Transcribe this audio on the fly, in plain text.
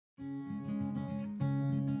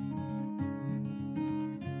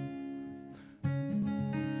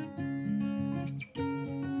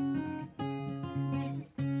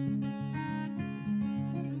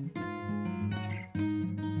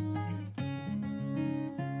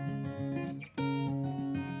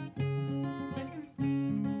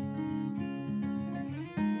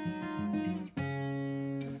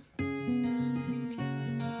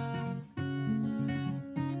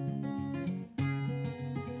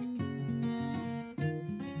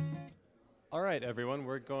All right, everyone,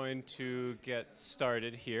 we're going to get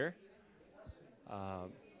started here.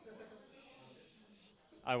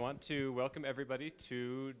 I want to welcome everybody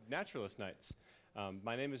to Naturalist Nights.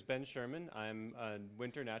 My name is Ben Sherman. I'm a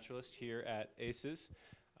winter naturalist here at ACES.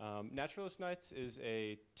 Naturalist Nights is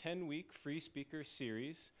a 10-week free speaker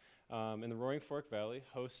series in the Roaring Fork Valley,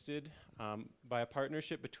 hosted by a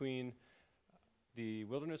partnership between the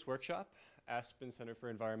Wilderness Workshop, Aspen Center for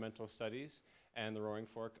Environmental Studies, and the Roaring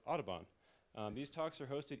Fork Audubon. These talks are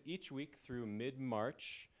hosted each week through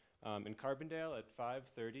mid-March in Carbondale at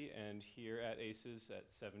 5:30 and here at ACES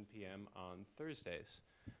at 7 p.m. on Thursdays.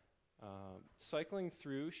 Cycling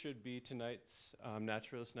through should be tonight's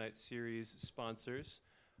Naturalist Night series sponsors.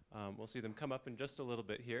 We'll see them come up in just a little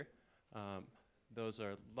bit here. Those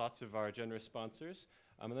are lots of our generous sponsors.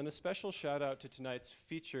 And then a special shout out to tonight's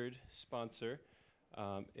featured sponsor.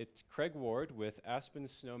 It's Craig Ward with Aspen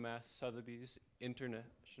Snowmass Sotheby's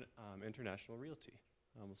International Realty.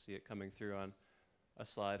 We'll see it coming through on a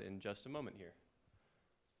slide in just a moment here.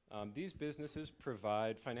 These businesses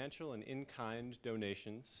provide financial and in-kind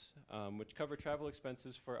donations, which cover travel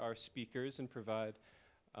expenses for our speakers and provide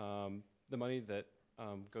the money that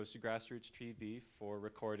goes to Grassroots TV for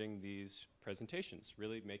recording these presentations,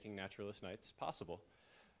 really making Naturalist Nights possible.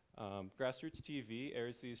 Grassroots TV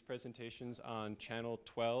airs these presentations on Channel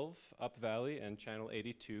 12 Up Valley and Channel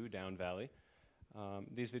 82 Down Valley.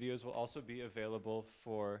 These videos will also be available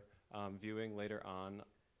for viewing later on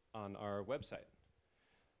our website.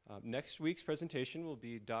 Next week's presentation will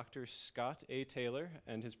be Dr. Scott A. Taylor,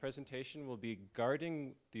 and his presentation will be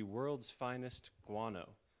Guarding the World's Finest Guano,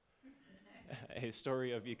 a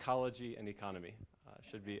story of ecology and economy.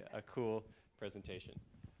 Should be a cool presentation.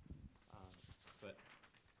 But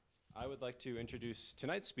I would like to introduce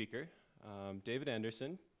tonight's speaker, David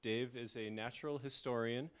Anderson. Dave is a natural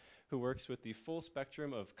historian who works with the full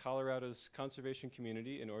spectrum of Colorado's conservation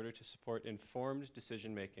community in order to support informed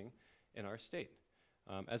decision-making in our state.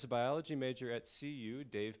 As a biology major at CU,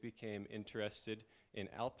 Dave became interested in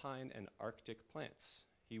alpine and Arctic plants.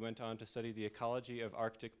 He went on to study the ecology of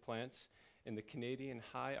Arctic plants in the Canadian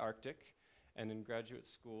High Arctic and in graduate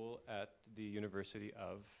school at the University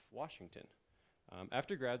of Washington.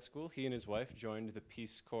 After grad school, he and his wife joined the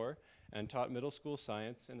Peace Corps and taught middle school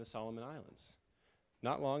science in the Solomon Islands.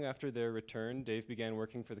 Not long after their return, Dave began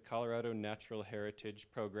working for the Colorado Natural Heritage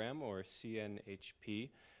Program, or CNHP,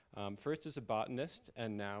 first as a botanist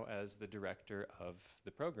and now as the director of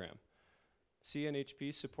the program.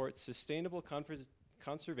 CNHP supports sustainable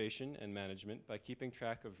conservation and management by keeping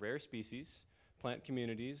track of rare species, plant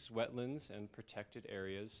communities, wetlands, and protected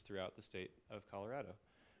areas throughout the state of Colorado.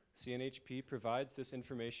 CNHP provides this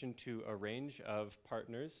information to a range of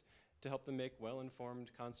partners to help them make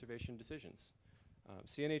well-informed conservation decisions.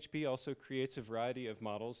 CNHP also creates a variety of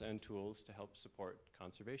models and tools to help support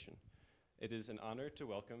conservation. It is an honor to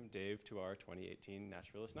welcome Dave to our 2018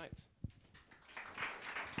 Naturalist Nights.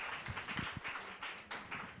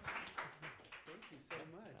 Thank you so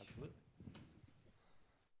much. Absolutely.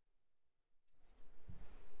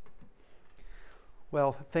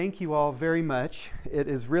 Well, thank you all very much. It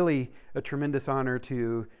is really a tremendous honor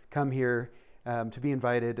to come here, to be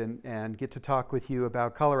invited and get to talk with you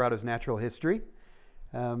about Colorado's natural history.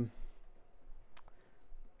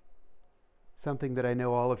 Something that I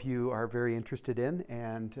know all of you are very interested in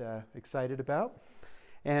and excited about.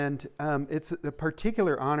 And it's a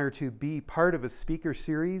particular honor to be part of a speaker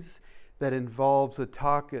series that involves a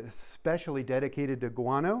talk especially dedicated to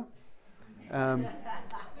guano.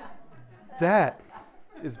 That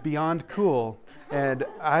is beyond cool, and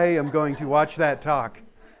I am going to watch that talk.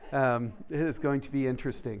 It is going to be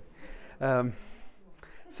interesting.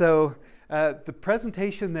 So the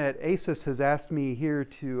presentation that ACES has asked me here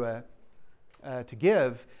to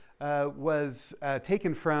give was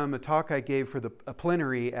taken from a talk I gave for a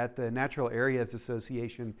plenary at the Natural Areas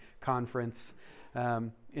Association conference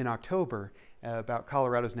in October about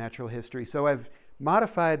Colorado's natural history. So I've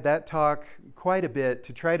modified that talk quite a bit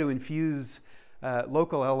to try to infuse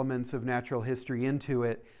local elements of natural history into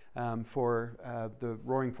it for the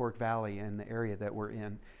Roaring Fork Valley and the area that we're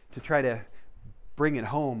in, to try to bring it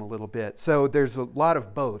home a little bit. So there's a lot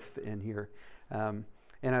of both in here. And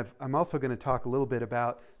I'm also going to talk a little bit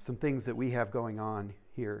about some things that we have going on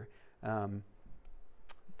here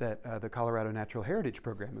that the Colorado Natural Heritage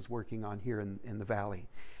Program is working on here in the Valley.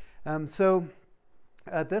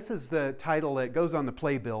 This is the title that goes on the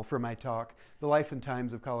playbill for my talk, The Life and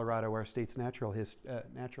Times of Colorado, Our State's Natural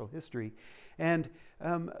History. And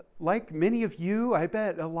like many of you, I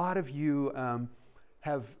bet a lot of you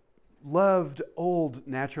have loved old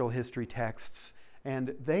natural history texts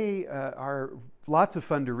And they are lots of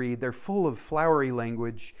fun to read. They're full of flowery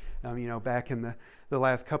language, you know, back in the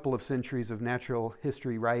last couple of centuries of natural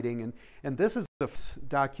history writing. And this is the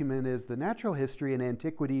document is the Natural History and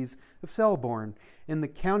Antiquities of Selborne in the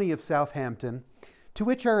county of Southampton, to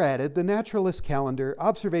which are added the Naturalist Calendar,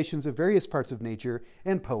 observations of various parts of nature,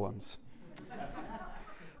 and poems.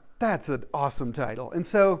 That's an awesome title. And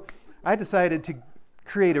so I decided to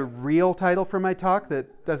create a real title for my talk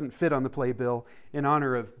that doesn't fit on the playbill in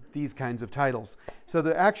honor of these kinds of titles. So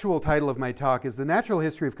the actual title of my talk is The Natural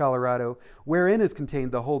History of Colorado, wherein is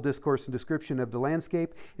contained the whole discourse and description of the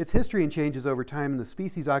landscape, its history and changes over time, and the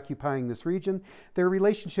species occupying this region, their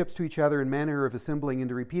relationships to each other and manner of assembling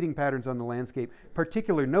into repeating patterns on the landscape,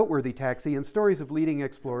 particular noteworthy taxi, and stories of leading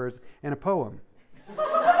explorers, and a poem.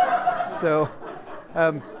 So,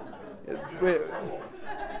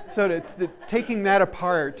 taking that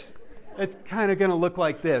apart, it's kind of going to look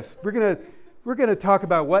like this. We're going to talk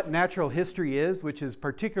about what natural history is, which is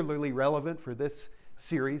particularly relevant for this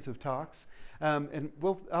series of talks. And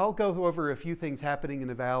I'll go over a few things happening in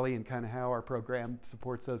the valley and kind of how our program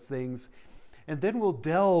supports those things. And then we'll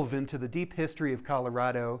delve into the deep history of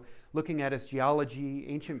Colorado, looking at its geology,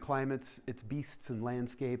 ancient climates, its beasts and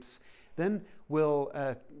landscapes. Then we'll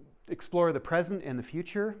explore the present and the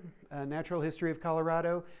future natural history of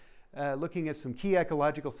Colorado, looking at some key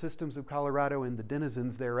ecological systems of Colorado and the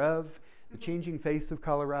denizens thereof, the changing face of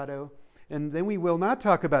Colorado. And then we will not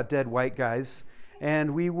talk about dead white guys,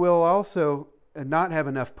 and we will also not have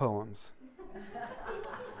enough poems.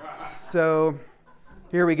 So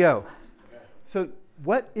here we go. So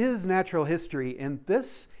what is natural history? And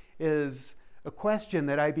this is a question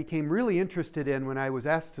that I became really interested in when I was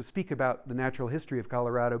asked to speak about the natural history of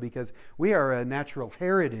Colorado, because we are a natural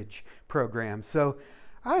heritage program. So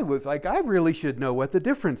I was like, I really should know what the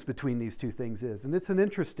difference between these two things is. And it's an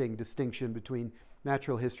interesting distinction between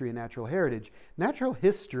natural history and natural heritage. Natural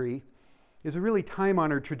history is a really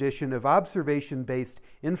time-honored tradition of observation-based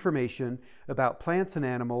information about plants and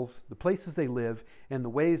animals, the places they live, and the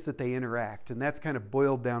ways that they interact. And that's kind of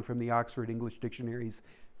boiled down from the Oxford English Dictionary's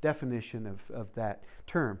definition of that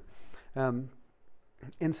term.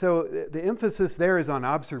 And so the emphasis there is on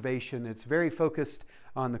observation. It's very focused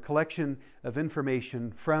on the collection of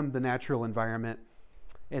information from the natural environment.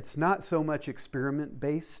 It's not so much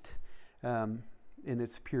experiment-based in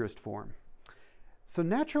its purest form. So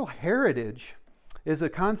natural heritage is a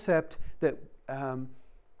concept that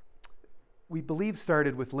we believe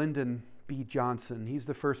started with Lyndon B. Johnson. He's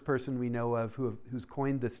the first person we know of who's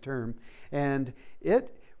coined this term. And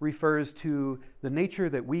it refers to the nature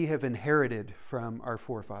that we have inherited from our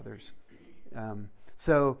forefathers.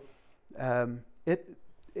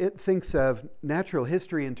 It thinks of natural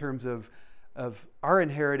history in terms of our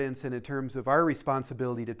inheritance and in terms of our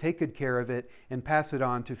responsibility to take good care of it and pass it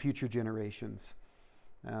on to future generations.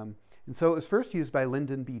 And so it was first used by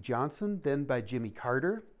Lyndon B. Johnson, then by Jimmy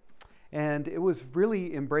Carter. And it was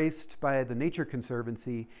really embraced by the Nature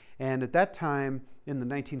Conservancy. And at that time, in the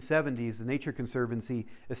 1970s, the Nature Conservancy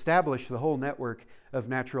established the whole network of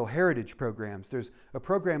natural heritage programs. There's a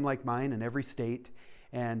program like mine in every state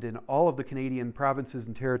and in all of the Canadian provinces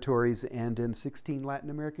and territories and in 16 Latin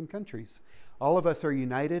American countries. All of us are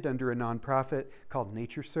united under a nonprofit called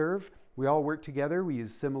NatureServe. We all work together. We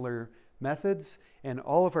use similar methods, and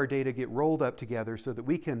all of our data get rolled up together so that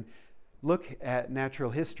we can look at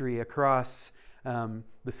natural history across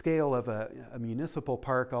the scale of a municipal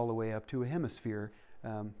park all the way up to a hemisphere,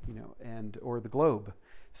 or the globe.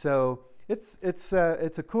 So it's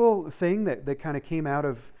a cool thing that kind of came out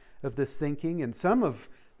of this thinking. And some of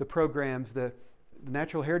the programs, the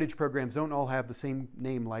natural heritage programs, don't all have the same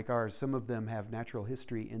name like ours. Some of them have natural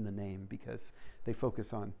history in the name because they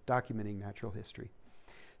focus on documenting natural history.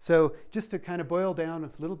 So just to kind of boil down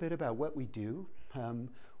a little bit about what we do,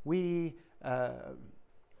 we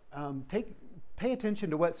pay attention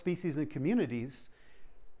to what species and communities,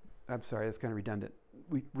 I'm sorry, that's kind of redundant.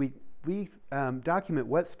 We document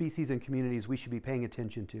what species and communities we should be paying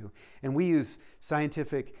attention to. And we use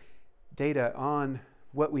scientific data on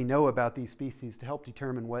what we know about these species to help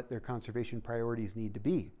determine what their conservation priorities need to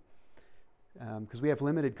be. Because we have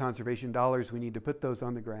limited conservation dollars, we need to put those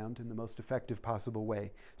on the ground in the most effective possible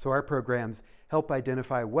way. So our programs help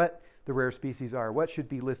identify what the rare species are, what should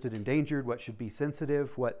be listed endangered, what should be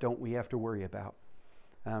sensitive, what don't we have to worry about.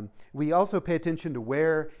 We also pay attention to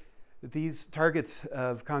where these targets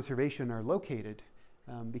of conservation are located,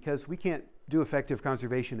 because we can't do effective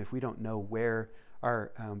conservation if we don't know where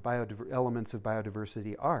our elements of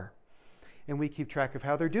biodiversity are. And we keep track of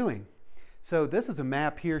how they're doing. So this is a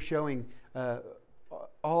map here showing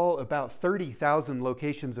all about 30,000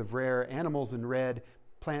 locations of rare animals in red,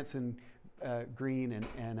 plants in green,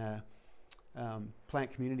 and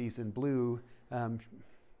plant communities in blue.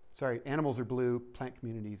 Animals are blue, plant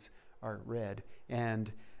communities are red.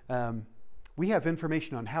 And we have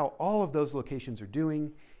information on how all of those locations are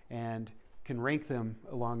doing and can rank them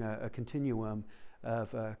along a continuum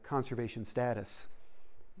of conservation status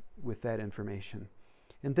with that information.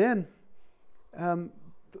 And then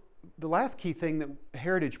the last key thing that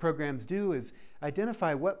heritage programs do is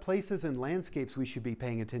identify what places and landscapes we should be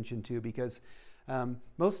paying attention to, because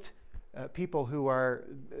most people who are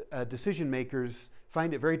decision makers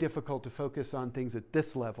find it very difficult to focus on things at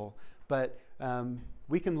this level. But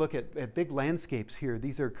we can look at big landscapes here.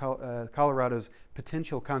 These are Colorado's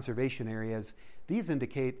potential conservation areas. These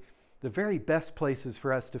indicate the very best places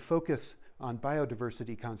for us to focus on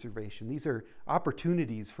biodiversity conservation. These are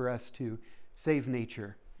opportunities for us to save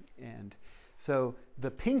nature. And so the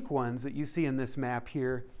pink ones that you see in this map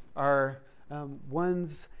here are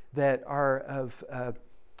ones that are of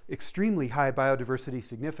extremely high biodiversity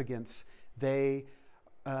significance.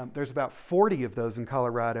 There's about 40 of those in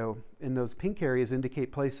Colorado, and those pink areas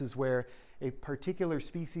indicate places where a particular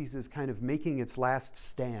species is kind of making its last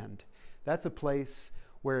stand. That's a place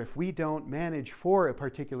where if we don't manage for a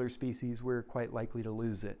particular species, we're quite likely to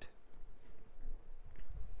lose it.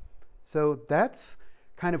 So that's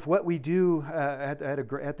kind of what we do at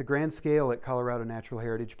the grand scale at Colorado Natural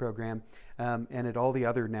Heritage Program and at all the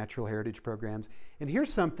other natural heritage programs. And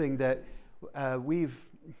here's something that we've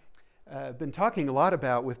been talking a lot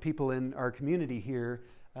about with people in our community here.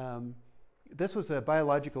 This was a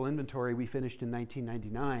biological inventory we finished in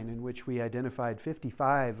 1999, in which we identified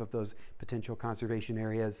 55 of those potential conservation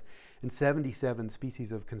areas, and 77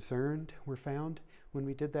 species of concern were found when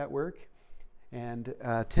we did that work. And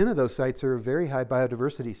 10 of those sites are of very high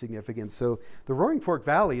biodiversity significance. So the Roaring Fork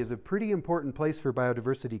Valley is a pretty important place for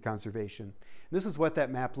biodiversity conservation. And this is what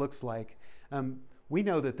that map looks like. We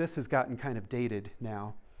know that this has gotten kind of dated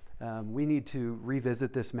now. We need to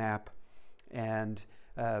revisit this map and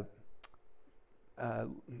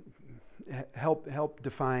help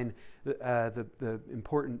define the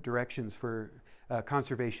important directions for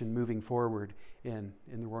conservation moving forward in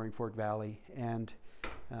the Roaring Fork Valley. And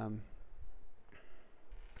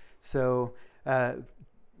so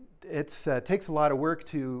it takes a lot of work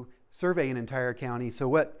to survey an entire county. So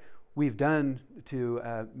what we've done to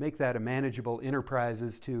make that a manageable enterprise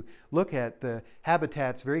is to look at the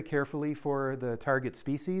habitats very carefully for the target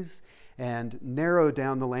species and narrow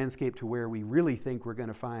down the landscape to where we really think we're going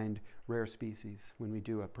to find rare species when we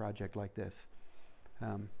do a project like this.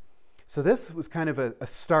 So this was kind of a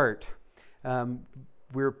start.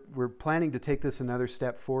 We're planning to take this another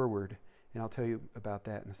step forward, and I'll tell you about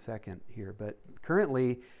that in a second here. But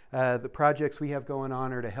currently, the projects we have going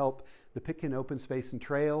on are to help the Pitkin Open Space and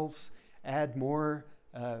Trails add more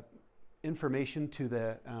information to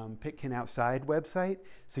the Pitkin Outside website.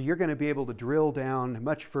 So you're going to be able to drill down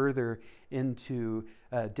much further into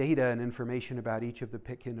data and information about each of the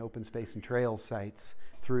Pitkin Open Space and Trails sites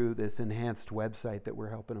through this enhanced website that we're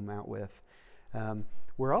helping them out with.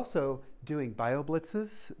 We're also doing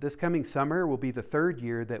bioblitzes. This coming summer will be the third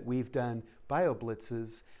year that we've done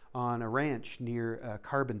bioblitzes on a ranch near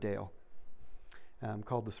Carbondale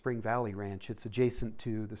called the Spring Valley Ranch. It's adjacent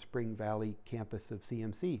to the Spring Valley campus of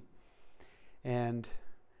CMC. And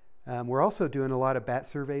we're also doing a lot of bat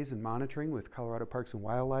surveys and monitoring with Colorado Parks and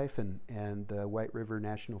Wildlife and the White River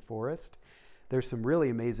National Forest. There's some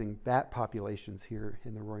really amazing bat populations here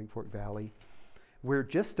in the Roaring Fork Valley. We're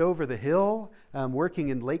just over the hill, working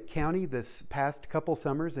in Lake County this past couple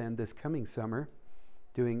summers and this coming summer,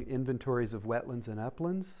 doing inventories of wetlands and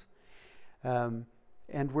uplands. And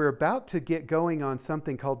we're about to get going on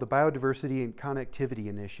something called the Biodiversity and Connectivity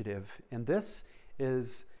Initiative. And this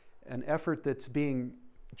is an effort that's being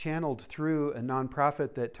channeled through a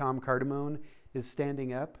nonprofit that Tom Cardamone is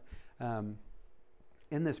standing up.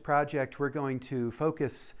 In this project, we're going to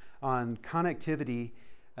focus on connectivity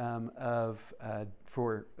of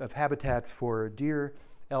habitats for deer,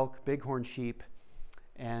 elk, bighorn sheep,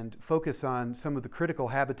 and focus on some of the critical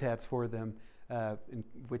habitats for them,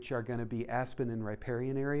 which are going to be aspen and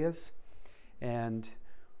riparian areas. And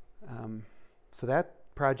so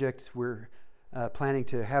that project we're planning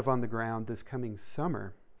to have on the ground this coming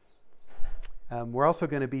summer. We're also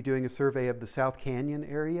going to be doing a survey of the South Canyon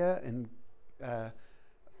area,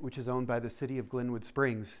 which is owned by the city of Glenwood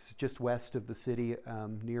Springs, just west of the city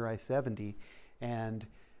near I-70. And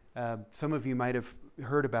some of you might have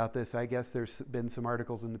heard about this. I guess there's been some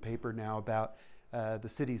articles in the paper now about the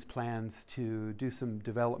city's plans to do some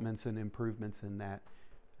developments and improvements in that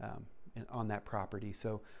on that property.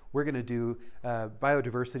 So we're going to do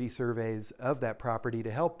biodiversity surveys of that property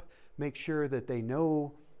to help make sure that they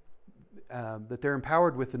know that they're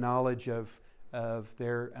empowered with the knowledge of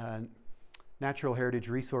their natural heritage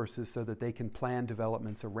resources so that they can plan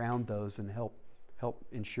developments around those and help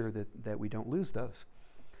ensure that we don't lose those.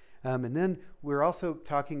 And then we're also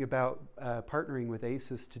talking about partnering with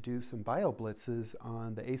ACES to do some bioblitzes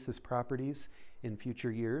on the ACES properties in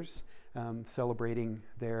future years, celebrating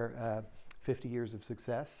their 50 years of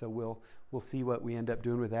success. So we'll see what we end up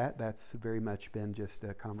doing with that. That's very much been just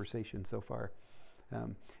a conversation so far.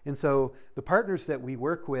 And so the partners that we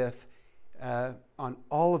work with on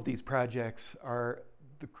all of these projects are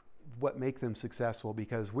what make them successful,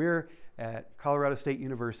 because we're at Colorado State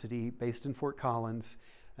University, based in Fort Collins,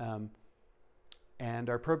 and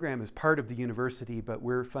our program is part of the university, but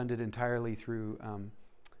we're funded entirely through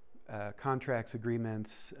contracts,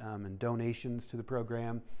 agreements, and donations to the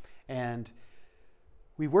program. And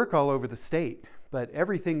we work all over the state, but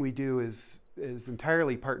everything we do is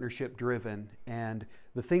entirely partnership driven, and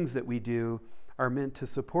the things that we do are meant to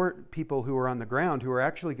support people who are on the ground, who are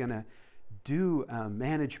actually going to do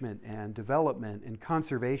management and development and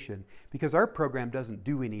conservation, because our program doesn't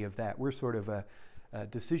do any of that. We're sort of a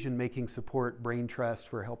decision-making support brain trust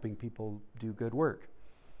for helping people do good work.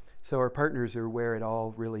 So our partners are where it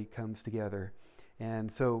all really comes together.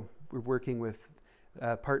 And so we're working with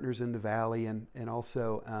partners in the Valley and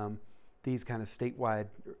also these kind of statewide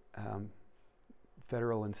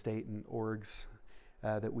federal and state and orgs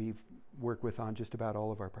that we've worked with on just about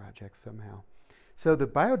all of our projects somehow. So the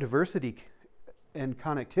Biodiversity and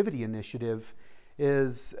Connectivity Initiative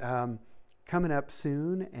is coming up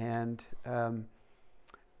soon, and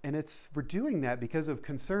we're doing that because of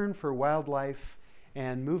concern for wildlife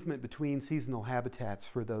and movement between seasonal habitats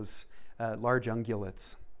for those large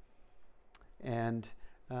ungulates. And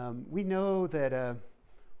we know that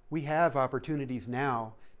we have opportunities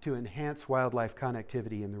now to enhance wildlife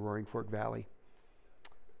connectivity in the Roaring Fork Valley.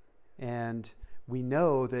 And we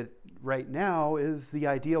know that right now is the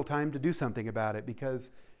ideal time to do something about it, because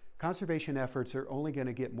conservation efforts are only going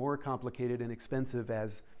to get more complicated and expensive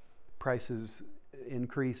as prices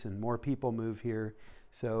increase and more people move here.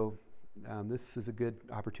 So this is a good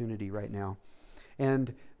opportunity right now.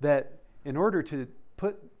 And that in order to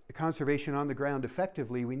put conservation on the ground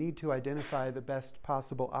effectively, we need to identify the best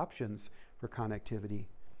possible options for connectivity.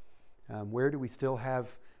 Where do we still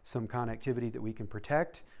have some connectivity that we can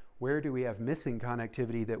protect? Where do we have missing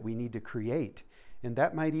connectivity that we need to create? And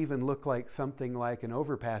that might even look like something like an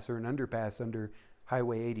overpass or an underpass under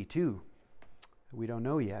Highway 82. We don't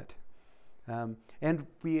know yet. And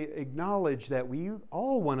we acknowledge that we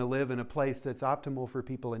all want to live in a place that's optimal for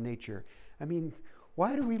people and nature. I mean,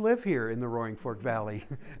 why do we live here in the Roaring Fork Valley?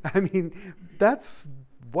 I mean, that's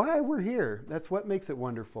why we're here. That's what makes it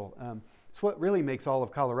wonderful. It's what really makes all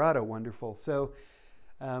of Colorado wonderful. So,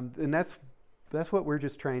 and that's what we're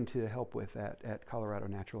just trying to help with at Colorado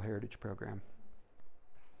Natural Heritage Program.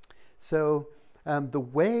 So the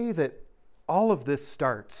way that all of this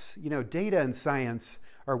starts, data and science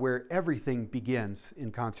are where everything begins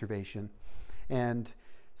in conservation. And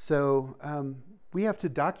so we have to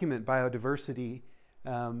document biodiversity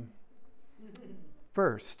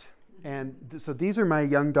first. And so these are my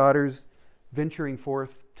young daughters venturing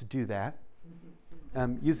forth to do that,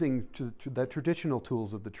 using the traditional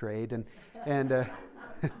tools of the trade. And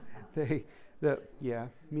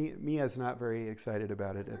Mia's not very excited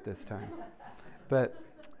about it at this time. But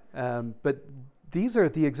these are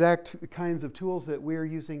the exact kinds of tools that we're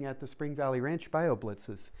using at the Spring Valley Ranch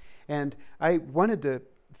BioBlitzes. And I wanted to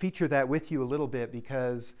feature that with you a little bit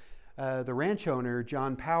because the ranch owner,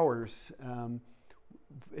 John Powers,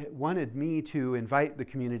 wanted me to invite the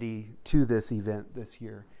community to this event this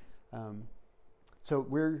year. So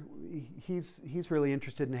he's really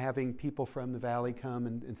interested in having people from the valley come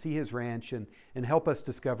and see his ranch and help us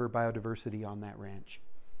discover biodiversity on that ranch.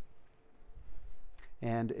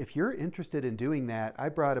 And if you're interested in doing that, I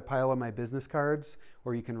brought a pile of my business cards,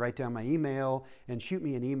 or you can write down my email and shoot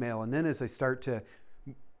me an email. And then as I start to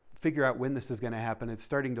figure out when this is going to happen, it's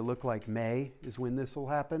starting to look like May is when this will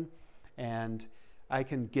happen. And I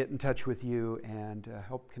can get in touch with you and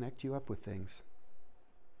help connect you up with things.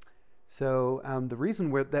 So the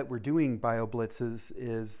reason that we're doing BioBlitzes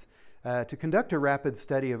is to conduct a rapid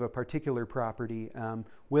study of a particular property.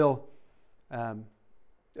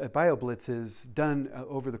 A BioBlitz is done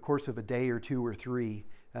over the course of a day or two or three.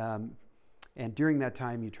 And during that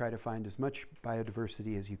time, you try to find as much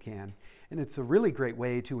biodiversity as you can. And it's a really great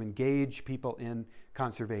way to engage people in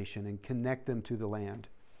conservation and connect them to the land.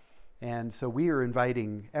 And so we are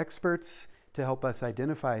inviting experts, to help us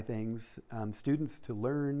identify things, students to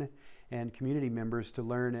learn, and community members to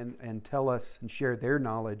learn and tell us and share their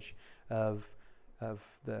knowledge of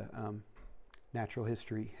the natural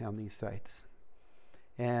history on these sites.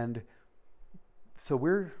 And so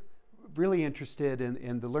we're really interested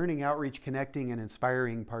in the learning, outreach, connecting, and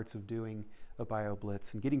inspiring parts of doing a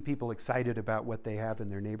BioBlitz and getting people excited about what they have in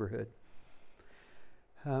their neighborhood.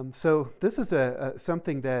 So this is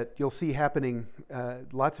something that you'll see happening.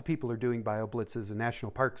 Lots of people are doing BioBlitzes. The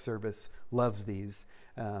National Park Service loves these.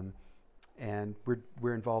 And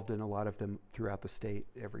we're involved in a lot of them throughout the state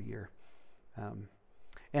every year.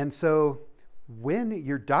 And so when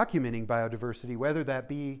you're documenting biodiversity, whether that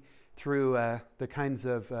be through the kinds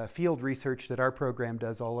of field research that our program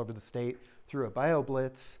does all over the state, through a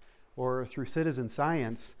BioBlitz, or through citizen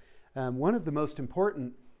science, one of the most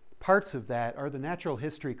important parts of that are the natural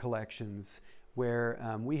history collections, where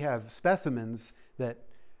we have specimens that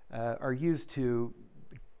are used to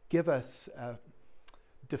give us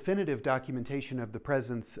definitive documentation of the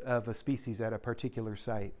presence of a species at a particular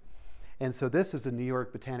site. And so this is the New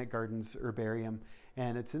York Botanic Gardens herbarium,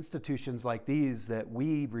 and it's institutions like these that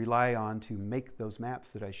we rely on to make those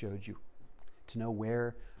maps that I showed you, to know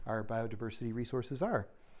where our biodiversity resources are.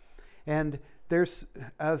 And there's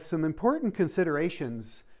some important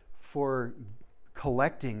considerations for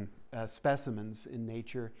collecting specimens in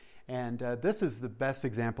nature. And this is the best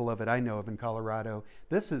example of it I know of in Colorado.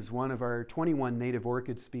 This is one of our 21 native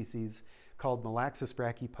orchid species called Malaxis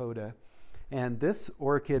brachypoda. And this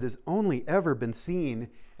orchid has only ever been seen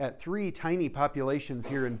at 3 tiny populations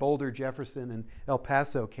here in Boulder, Jefferson, and El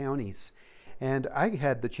Paso counties. And I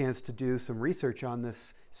had the chance to do some research on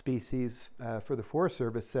this species for the Forest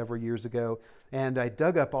Service several years ago. And I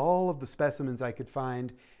dug up all of the specimens I could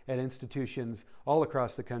find at institutions all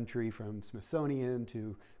across the country, from Smithsonian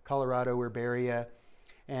to Colorado herbaria.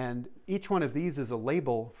 And each one of these is a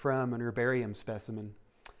label from an herbarium specimen.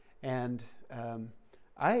 And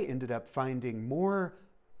I ended up finding more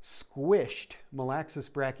squished Malaxis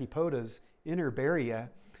brachypodas in herbaria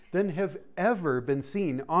than have ever been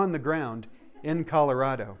seen on the ground in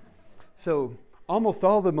Colorado. So almost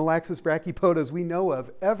all the Malaxis brachypodas we know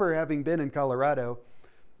of ever having been in Colorado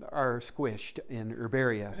are squished in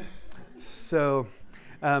herbaria. So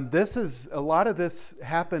a lot of this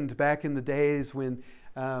happened back in the days when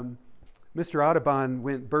Mr. Audubon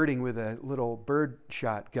went birding with a little bird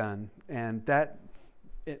shot gun, and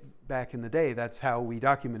back in the day, that's how we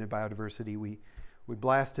documented biodiversity. We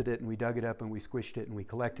blasted it and we dug it up and we squished it and we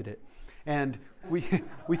collected it. And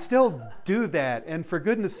we still do that, and for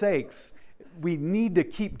goodness sakes, we need to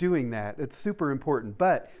keep doing that. It's super important.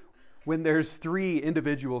 But when there's 3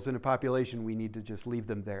 individuals in a population, we need to just leave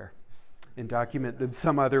them there and document them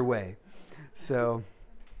some other way. So,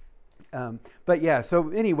 but yeah, so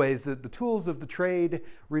anyways, the tools of the trade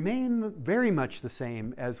remain very much the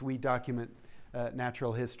same as we document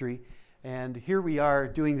natural history. And here we are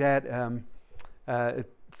doing that at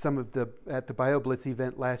the BioBlitz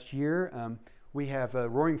event last year. We have a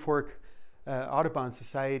Roaring Fork Audubon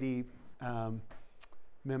Society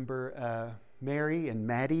member, Mary and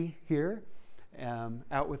Maddie, here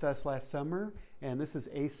out with us last summer. And this is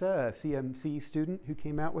Asa, a CMC student who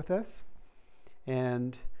came out with us.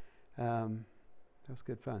 And that was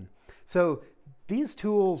good fun. So these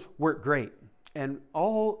tools work great. And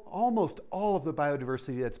almost all of the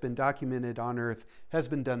biodiversity that's been documented on Earth has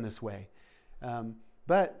been done this way.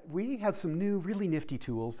 But we have some new really nifty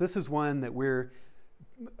tools. This is one that we're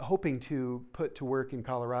hoping to put to work in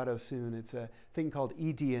Colorado soon. It's a thing called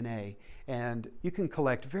eDNA. And you can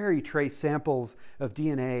collect very trace samples of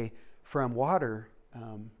DNA from water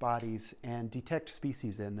bodies and detect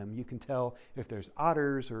species in them. You can tell if there's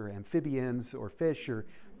otters or amphibians or fish or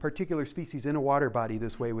particular species in a water body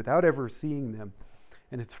this way without ever seeing them.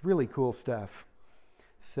 And it's really cool stuff.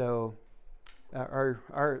 So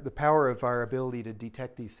the power of our ability to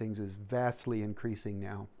detect these things is vastly increasing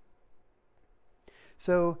now.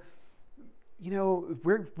 So, you know,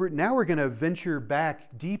 now we're going to venture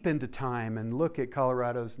back deep into time and look at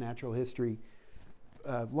Colorado's natural history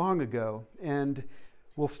long ago. And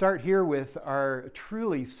we'll start here with our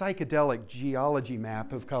truly psychedelic geology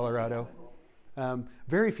map of Colorado.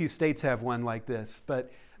 Very few states have one like this,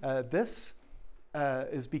 but this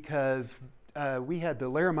is because we had the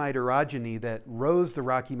Laramide orogeny that rose the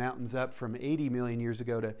Rocky Mountains up from 80 million years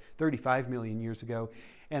ago to 35 million years ago.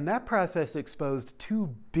 And that process exposed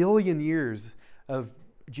 2 billion years of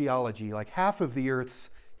geology. Like half of the Earth's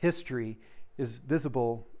history is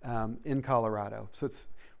visible in Colorado. So it's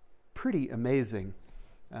pretty amazing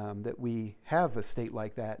that we have a state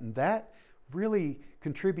like that. And that really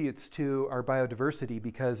contributes to our biodiversity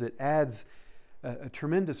because it adds a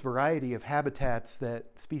tremendous variety of habitats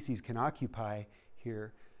that species can occupy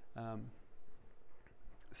here.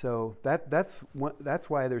 So that's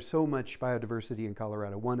why there's so much biodiversity in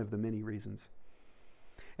Colorado, one of the many reasons.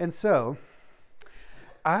 And so,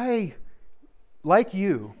 like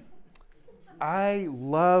you, I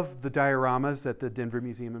love the dioramas at the Denver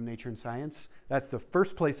Museum of Nature and Science. That's the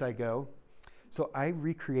first place I go. So I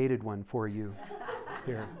recreated one for you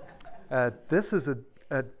here. This is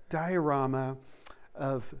a diorama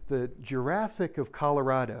of the Jurassic of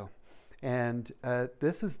Colorado. And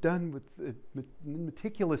this is done with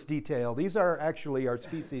meticulous detail. These are actually our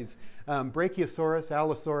species. Brachiosaurus,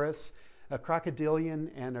 Allosaurus, a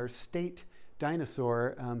crocodilian, and our state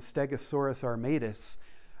dinosaur, Stegosaurus armatus,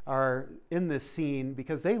 are in this scene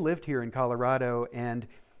because they lived here in Colorado. And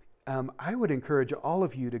I would encourage all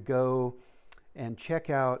of you to go and check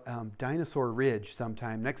out Dinosaur Ridge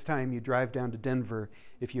sometime. Next time you drive down to Denver,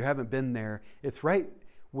 if you haven't been there, it's right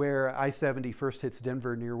where I-70 first hits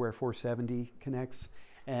Denver, near where 470 connects.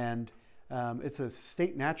 And it's a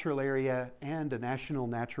state natural area and a national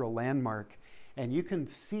natural landmark. And you can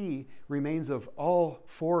see remains of all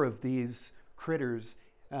 4 of these critters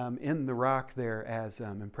in the rock there as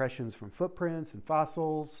impressions from footprints and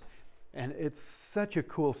fossils. And it's such a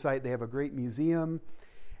cool site. They have a great museum.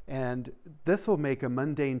 And this will make a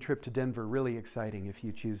mundane trip to Denver really exciting if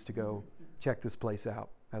you choose to go check this place out.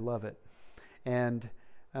 I love it. And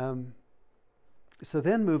so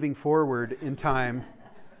then moving forward in time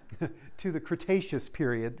to the Cretaceous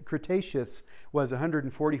period. The Cretaceous was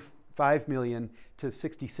 145 million to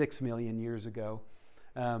 66 million years ago.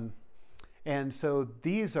 And so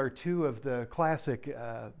these are 2 of the classic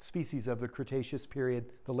species of the Cretaceous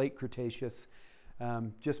period, the late Cretaceous,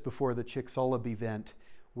 just before the Chicxulub event,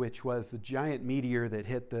 which was the giant meteor that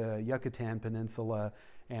hit the Yucatan Peninsula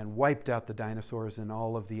and wiped out the dinosaurs and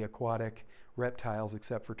all of the aquatic reptiles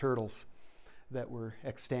except for turtles that were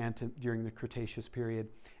extant during the Cretaceous period.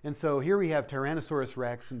 And so here we have Tyrannosaurus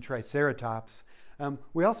rex and Triceratops.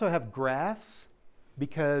 We also have grass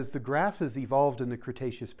because the grasses evolved in the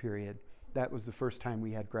Cretaceous period. That was the first time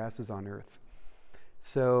we had grasses on Earth.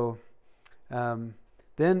 So then,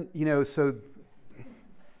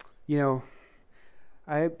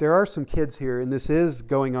 there are some kids here, and this is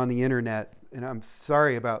going on the internet, and I'm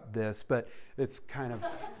sorry about this, but it's kind of,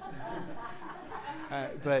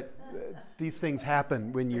 but these things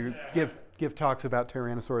happen when you give talks about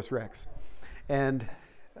Tyrannosaurus rex. And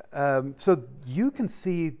so you can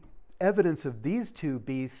see evidence of these 2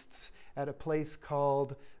 beasts at a place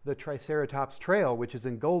called the Triceratops Trail, which is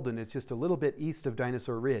in Golden. It's just a little bit east of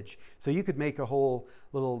Dinosaur Ridge. So you could make a whole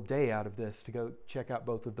little day out of this to go check out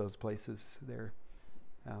both of those places. They're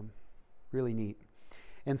really neat.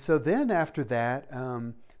 And so then after that,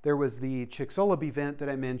 there was the Chicxulub event that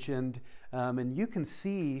I mentioned, and you can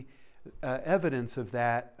see evidence of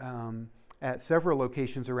that at several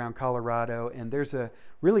locations around Colorado. And there's a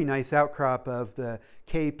really nice outcrop of the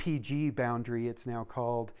KPG boundary, it's now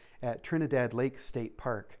called, at Trinidad Lake State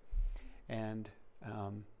Park. And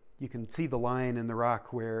you can see the line in the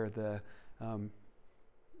rock where the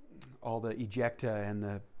all the ejecta and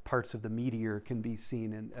the parts of the meteor can be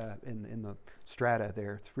seen in the strata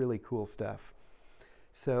there. It's really cool stuff.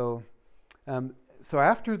 So, so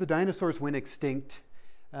after the dinosaurs went extinct,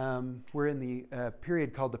 we're in the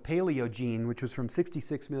period called the Paleogene, which was from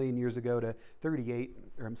 66 million years ago to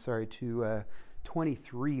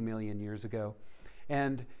 23 million years ago.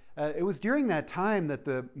 And it was during that time that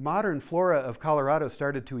the modern flora of Colorado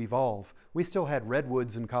started to evolve. We still had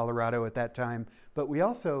redwoods in Colorado at that time, but we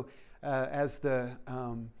also, as the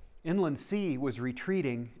inland sea was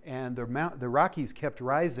retreating and the Rockies kept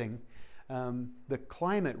rising, the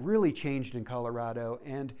climate really changed in Colorado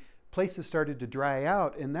and places started to dry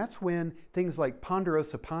out. And that's when things like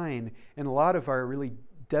ponderosa pine and a lot of our really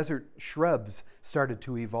desert shrubs started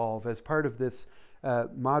to evolve as part of this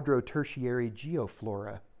Madro-Tertiary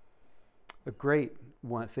geoflora. A great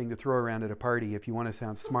thing to throw around at a party if you want to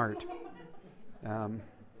sound smart.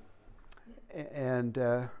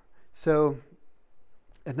 So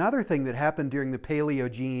another thing that happened during the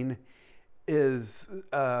Paleogene is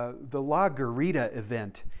the La Garita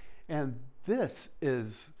event. And this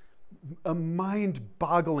is a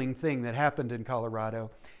mind-boggling thing that happened in Colorado.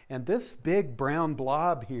 And this big brown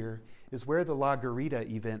blob here is where the La Garita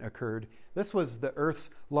event occurred. This was the Earth's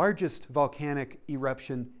largest volcanic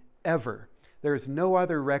eruption ever. There's no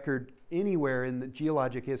other record anywhere in the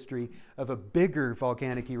geologic history of a bigger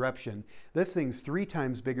volcanic eruption. This thing's 3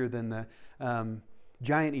 times bigger than the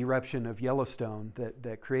giant eruption of Yellowstone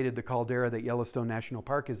that created the caldera that Yellowstone National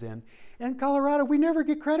Park is in. And Colorado, we never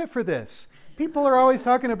get credit for this. People are always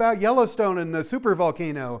talking about Yellowstone and the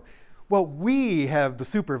supervolcano. Well, we have the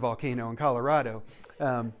supervolcano in Colorado,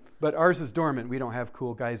 but ours is dormant. We don't have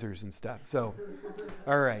cool geysers and stuff. So,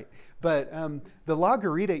 all right. But the La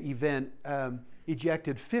Garita event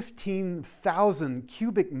ejected 15,000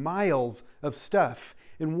 cubic miles of stuff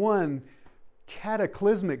in one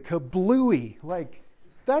cataclysmic kablooey. Like,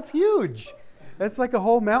 that's huge. That's like a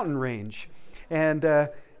whole mountain range. And,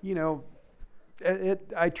 you know,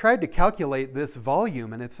 I tried to calculate this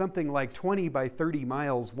volume, and it's something like 20 by 30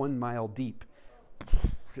 miles, 1 mile deep.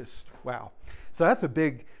 Just, wow. So that's a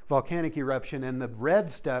big volcanic eruption, and the red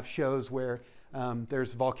stuff shows where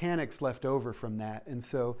there's volcanics left over from that. And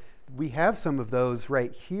so we have some of those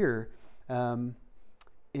right here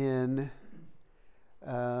in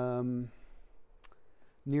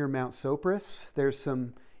near Mount Sopris. There's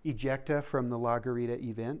some ejecta from the La Garita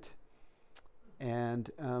event. And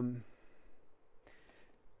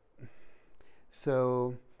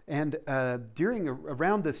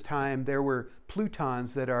around this time, there were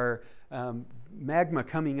plutons that are magma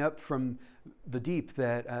coming up from the deep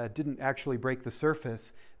that didn't actually break the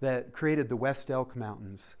surface that created the West Elk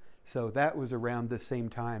Mountains. So that was around the same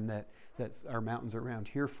time that our mountains around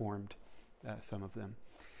here formed, some of them.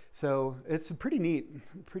 So it's pretty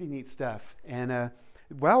neat stuff. And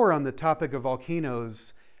while we're on the topic of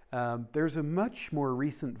volcanoes, there's a much more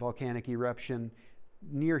recent volcanic eruption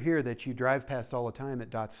near here that you drive past all the time at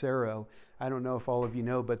Dot Cerro. I don't know if all of you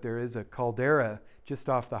know, but there is a caldera just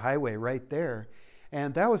off the highway right there.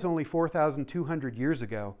 And that was only 4,200 years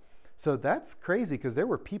ago. So that's crazy because there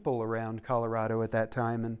were people around Colorado at that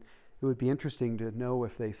time, and it would be interesting to know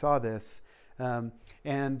if they saw this.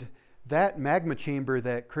 And that magma chamber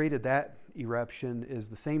that created that eruption is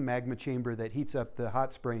the same magma chamber that heats up the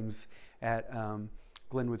hot springs at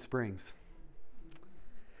Glenwood Springs.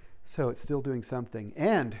 So it's still doing something.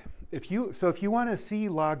 And if you want to see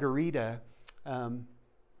La Garita,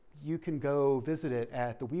 you can go visit it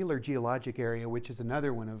at the Wheeler Geologic Area, which is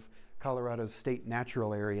another one of Colorado's state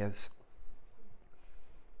natural areas.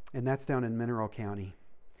 And that's down in Mineral County.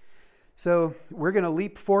 So we're going to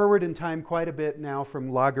leap forward in time quite a bit now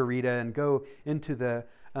from La Garita and go into the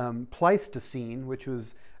Pleistocene, which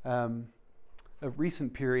was a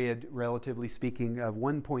recent period, relatively speaking, of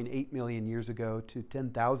 1.8 million years ago to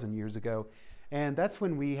 10,000 years ago. And that's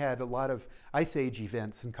when we had a lot of ice age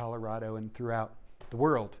events in Colorado and throughout the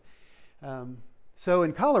world. So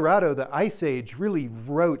in Colorado, the Ice Age really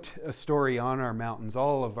wrote a story on our mountains,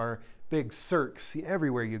 all of our big cirques,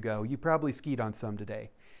 everywhere you go. You probably skied on some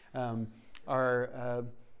today. Are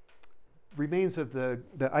remains of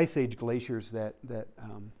the Ice Age glaciers that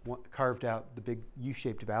carved out the big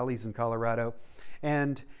U-shaped valleys in Colorado.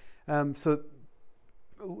 And so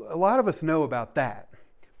a lot of us know about that.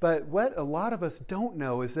 But what a lot of us don't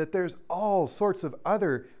know is that there's all sorts of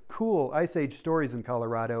other cool Ice Age stories in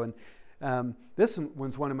Colorado. And this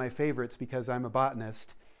one's one of my favorites because I'm a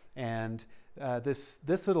botanist. And this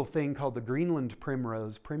little thing called the Greenland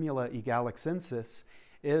primrose, Primula egalaxensis,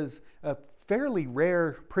 is a fairly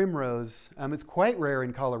rare primrose. It's quite rare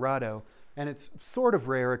in Colorado, and it's sort of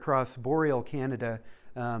rare across boreal Canada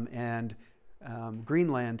and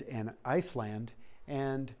Greenland and Iceland.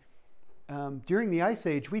 And during the Ice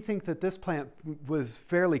Age, we think that this plant was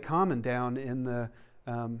fairly common down in the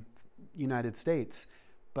United States,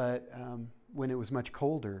 but when it was much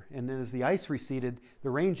colder. And then as the ice receded, the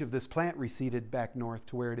range of this plant receded back north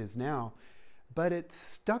to where it is now. But it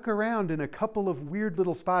stuck around in a couple of weird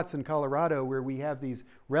little spots in Colorado where we have these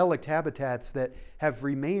relict habitats that have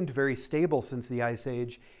remained very stable since the Ice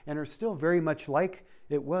Age and are still very much like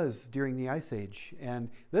it was during the Ice Age. And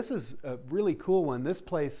this is a really cool one. This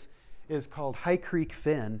place is called High Creek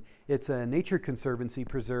Fen. It's a nature conservancy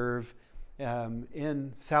preserve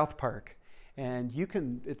in South Park. And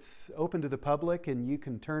it's open to the public, and you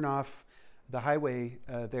can turn off the highway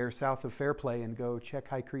there south of Fairplay and go check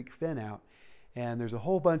High Creek Fen out. And there's a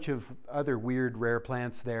whole bunch of other weird, rare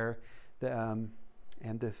plants there, and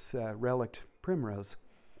this relict primrose.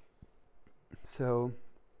 So,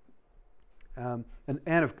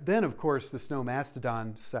 then of course the snow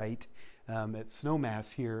mastodon site at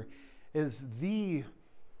Snowmass here is the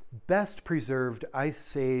best preserved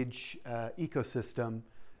Ice Age ecosystem,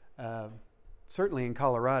 certainly in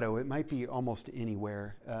Colorado. It might be almost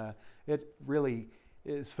anywhere. It really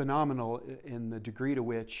is phenomenal in the degree to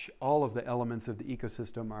which all of the elements of the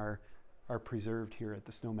ecosystem are preserved here at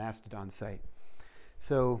the snow mastodon site.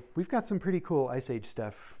 So we've got some pretty cool Ice Age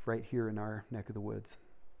stuff right here in our neck of the woods.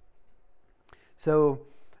 So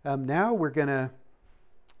now we're going to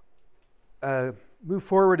move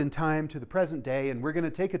forward in time to the present day, and we're going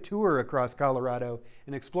to take a tour across Colorado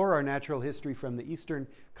and explore our natural history from the eastern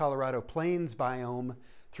Colorado Plains biome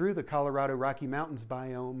through the Colorado Rocky Mountains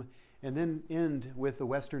biome, and then end with the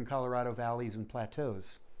western Colorado valleys and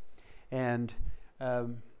plateaus. And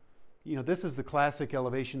this is the classic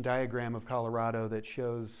elevation diagram of Colorado that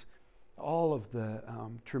shows all of the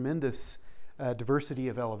tremendous diversity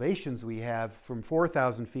of elevations we have from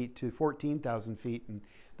 4,000 feet to 14,000 feet. And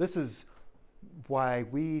this is why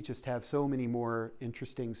we just have so many more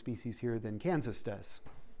interesting species here than Kansas does.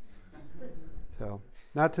 So,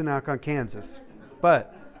 not to knock on Kansas,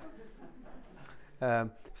 but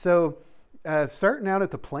starting out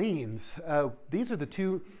at the plains, these are the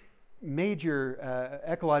two major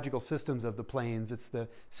ecological systems of the plains. It's the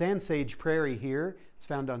sand sage prairie here. It's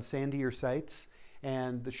found on sandier sites,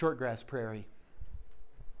 and the shortgrass prairie.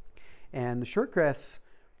 And the shortgrass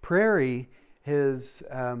prairie has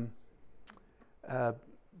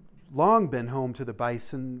long been home to the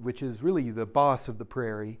bison, which is really the boss of the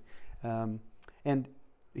prairie. And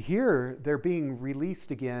here they're being released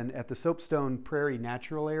again at the Soapstone Prairie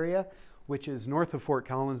Natural Area, which is north of Fort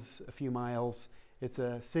Collins a few miles. It's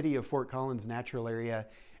a city of Fort Collins natural area.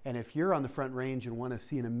 And if you're on the Front Range and want to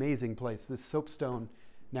see an amazing place, this Soapstone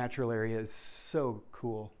natural area is so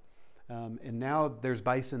cool. And now there's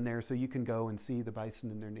bison there, so you can go and see the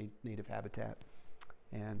bison in their native habitat.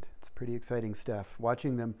 And it's pretty exciting stuff.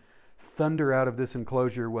 Watching them thunder out of this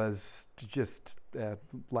enclosure was just a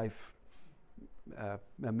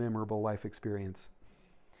memorable life experience.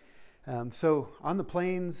 So on the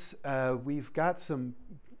plains, we've got some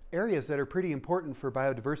areas that are pretty important for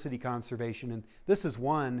biodiversity conservation, and this is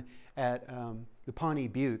one at the Pawnee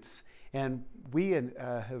Buttes. And we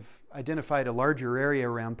have identified a larger area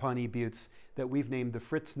around Pawnee Buttes that we've named the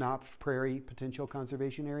Fritz Knopf Prairie Potential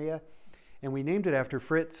Conservation Area. And we named it after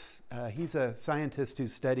Fritz. He's a scientist who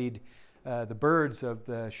studied the birds of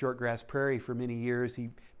the shortgrass prairie for many years. He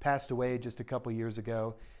passed away just a couple years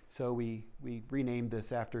ago, so we renamed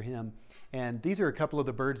this after him. And these are a couple of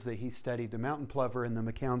the birds that he studied, the mountain plover and the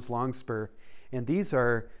McCown's longspur. And these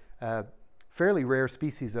are fairly rare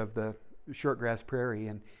species of the shortgrass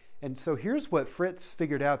prairie. And so here's what Fritz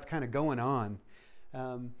figured out is kind of going on.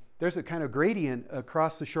 There's a kind of gradient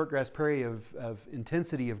across the shortgrass prairie of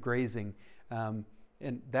intensity of grazing. And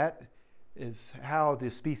that is how the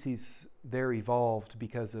species there evolved,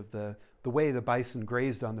 because of the way the bison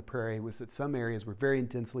grazed on the prairie. Was that some areas were very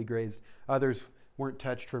intensely grazed, others weren't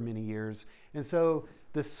touched for many years. And so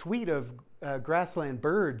the suite of grassland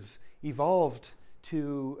birds evolved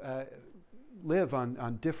to live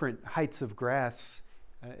on different heights of grass,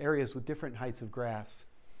 areas with different heights of grass.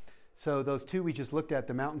 So those two we just looked at,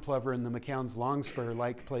 the mountain plover and the McCown's longspur,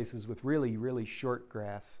 like places with really, really short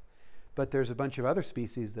grass. But there's a bunch of other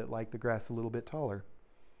species that like the grass a little bit taller.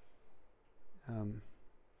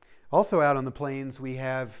 Also out on the plains, we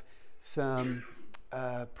have some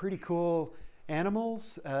pretty cool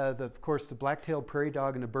animals. Of course, the black-tailed prairie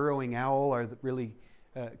dog and the burrowing owl are the really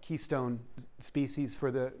keystone species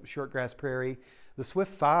for the shortgrass prairie. The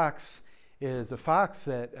swift fox is a fox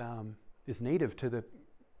that is native to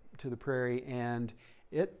the prairie, and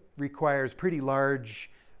it requires pretty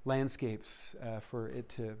large landscapes for it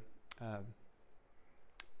to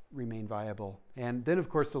remain viable. And then, of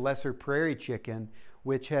course, the lesser prairie chicken,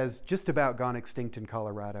 which has just about gone extinct in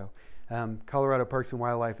Colorado. Colorado Parks and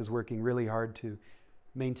Wildlife is working really hard to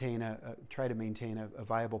try to maintain a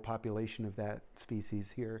viable population of that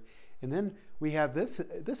species here. And then we have this.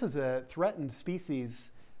 This is a threatened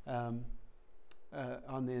species on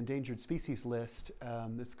the endangered species list.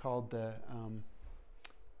 It's called the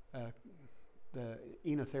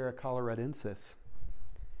Oenothera coloradensis.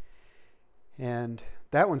 And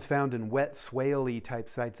that one's found in wet, swale-y type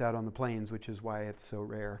sites out on the plains, which is why it's so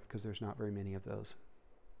rare, because there's not very many of those.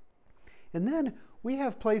 And then we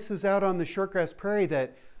have places out on the shortgrass prairie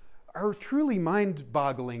that are truly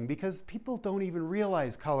mind-boggling, because people don't even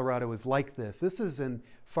realize Colorado is like this. This is in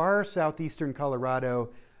far southeastern Colorado,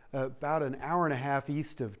 about an hour and a half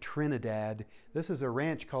east of Trinidad. This is a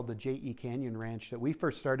ranch called the J.E. Canyon Ranch that we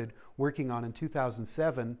first started working on in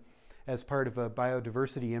 2007 as part of a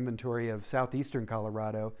biodiversity inventory of southeastern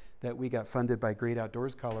Colorado that we got funded by Great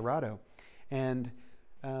Outdoors Colorado. And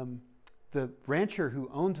the rancher who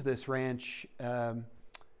owns this ranch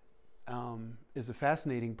is a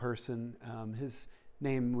fascinating person. His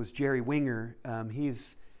name was Jerry Winger.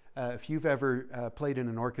 If you've ever played in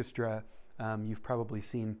an orchestra, you've probably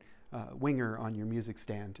seen Winger on your music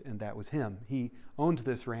stand, and that was him. He owned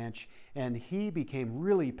this ranch, and he became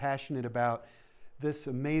really passionate about this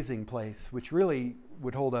amazing place, which really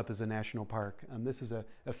would hold up as a national park. This is a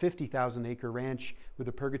 50,000 acre ranch with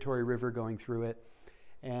the Purgatory River going through it.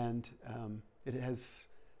 And it has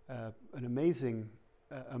an amazing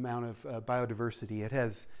amount of biodiversity. It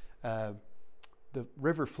has, the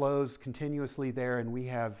river flows continuously there, and we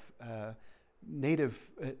have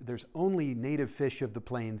there's only native fish of the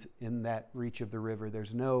plains in that reach of the river.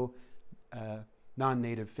 There's no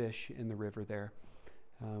non-native fish in the river there.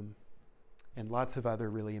 And lots of other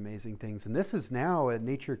really amazing things. And this is now a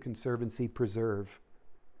Nature Conservancy preserve.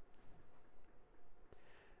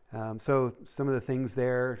 So some of the things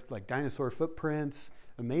there, like dinosaur footprints,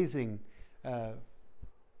 amazing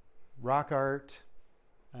rock art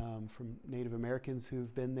from Native Americans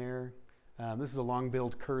who've been there. This is a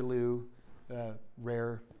long-billed curlew,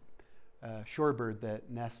 rare shorebird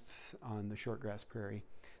that nests on the shortgrass prairie.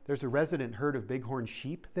 There's a resident herd of bighorn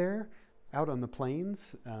sheep there out on the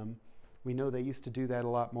plains. We know they used to do that a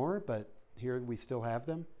lot more, but here we still have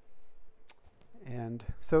them. And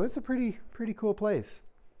so it's a pretty cool place.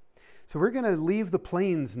 So we're going to leave the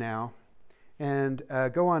plains now and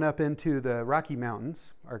go on up into the Rocky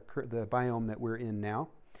Mountains, the biome that we're in now.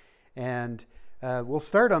 And we'll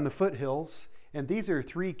start on the foothills. And these are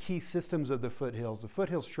three key systems of the foothills. The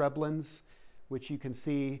foothills shrublands, which you can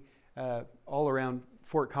see all around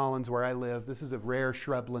Fort Collins where I live. This is a rare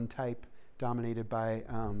shrubland type dominated by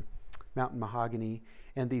mountain mahogany.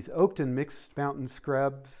 And these Oakton mixed mountain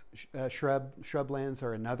shrublands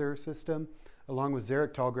are another system, along with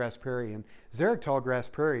xeric tallgrass prairie. And xeric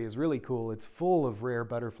tallgrass prairie is really cool. It's full of rare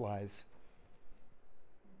butterflies.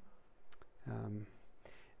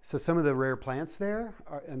 So some of the rare plants there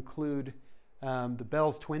include the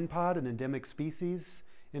Bell's twin pod, an endemic species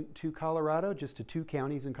to Colorado, just to 2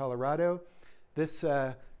 counties in Colorado. This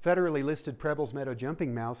federally listed Preble's meadow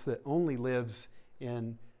jumping mouse that only lives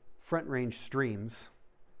in Front Range streams.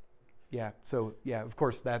 Yeah, so yeah, of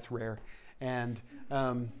course that's rare. And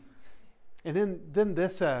then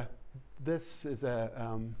this is a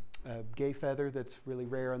gay feather that's really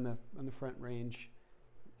rare on the Front Range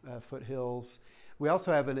foothills. We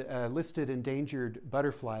also have a listed endangered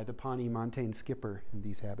butterfly, the Pawnee montane skipper, in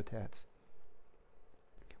these habitats.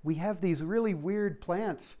 We have these really weird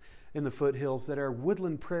plants in the foothills that are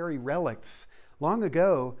woodland prairie relics. Long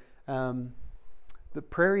ago, the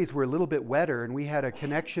prairies were a little bit wetter, and we had a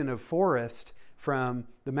connection of forest from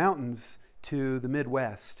the mountains to the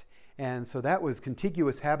Midwest. And so that was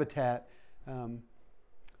contiguous habitat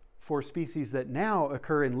for species that now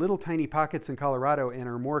occur in little tiny pockets in Colorado and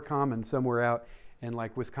are more common somewhere out in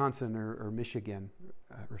like Wisconsin or Michigan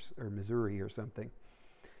or Missouri or something.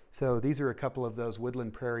 So these are a couple of those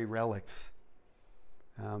woodland prairie relics.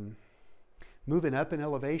 Moving up in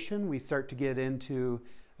elevation, we start to get into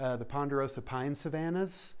the ponderosa pine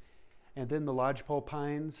savannas, and then the lodgepole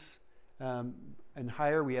pines. And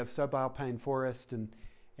higher we have subalpine forest and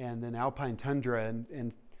then alpine tundra.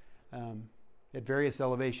 And at various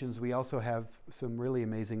elevations we also have some really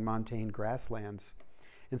amazing montane grasslands.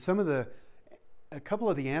 And a couple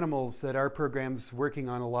of the animals that our program's working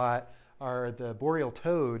on a lot are the boreal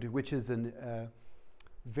toad, which is a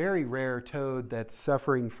very rare toad that's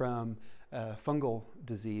suffering from fungal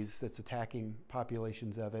disease that's attacking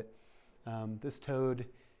populations of it. This toad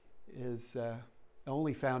is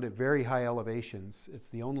only found at very high elevations. It's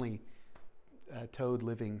the only toad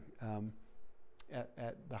living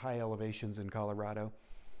at the high elevations in Colorado.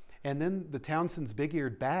 And then the Townsend's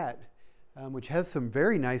big-eared bat, which has some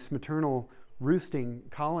very nice maternal roosting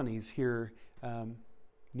colonies here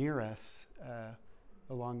near us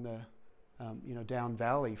along the down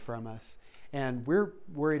valley from us. And we're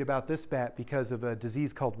worried about this bat because of a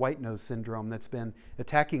disease called white nose syndrome that's been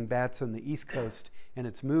attacking bats on the East Coast, and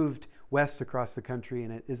it's moved west across the country,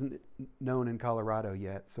 and it isn't known in Colorado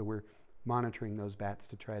yet. So we're monitoring those bats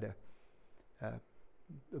to try to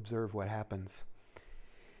observe what happens.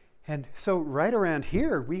 And so right around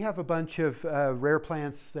here, we have a bunch of rare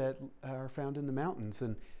plants that are found in the mountains.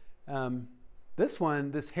 And this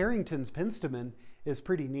Harrington's penstemon, is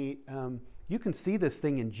pretty neat. You can see this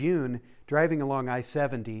thing in June driving along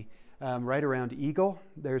I-70 right around Eagle.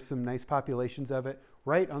 There's some nice populations of it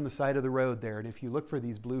right on the side of the road there. And if you look for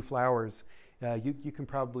these blue flowers, you can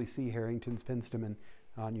probably see Harrington's penstemon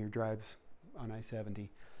on your drives on I-70.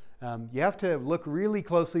 You have to look really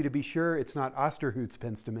closely to be sure it's not Osterhout's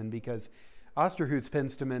penstemon, because Osterhout's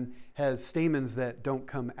penstemon has stamens that don't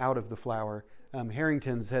come out of the flower.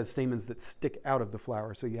 Harrington's has stamens that stick out of the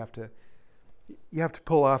flower, so you have to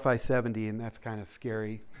pull off I-70, and that's kind of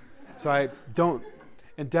scary. So I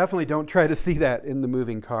definitely don't try to see that in the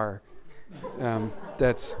moving car.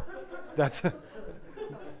 That's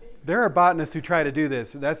there are botanists who try to do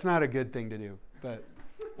this. That's not a good thing to do.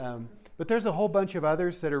 But there's a whole bunch of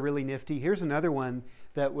others that are really nifty. Here's another one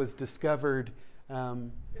that was discovered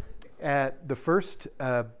at the first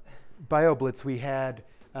BioBlitz we had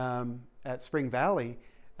at Spring Valley.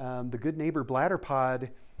 The good neighbor bladderpod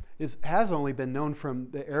has only been known from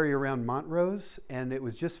the area around Montrose, and it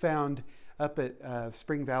was just found up at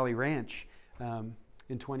Spring Valley Ranch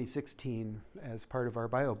in 2016 as part of our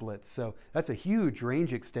BioBlitz. So that's a huge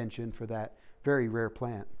range extension for that very rare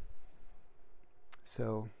plant.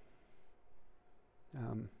 So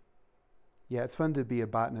yeah, it's fun to be a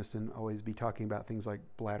botanist and always be talking about things like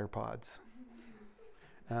bladderpods.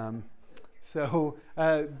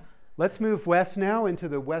 Let's move west now into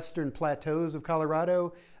the western plateaus of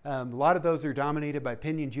Colorado. A lot of those are dominated by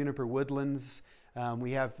pinyon juniper woodlands.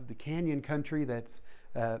 We have the canyon country that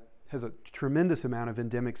has a tremendous amount of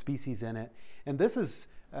endemic species in it. And this is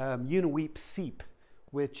Unaweep seep,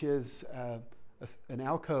 which is an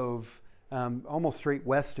alcove almost straight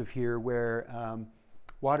west of here where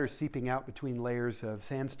water's seeping out between layers of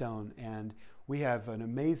sandstone. And we have an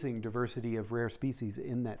amazing diversity of rare species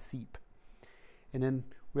in that seep. And then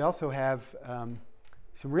we also have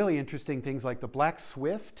some really interesting things like the black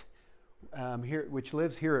swift, which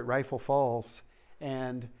lives here at Rifle Falls.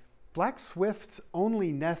 And black swifts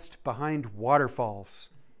only nest behind waterfalls.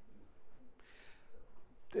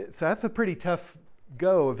 So that's a pretty tough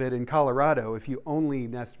go of it in Colorado if you only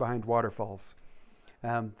nest behind waterfalls.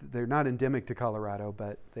 They're not endemic to Colorado,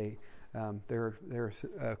 but there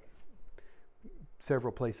are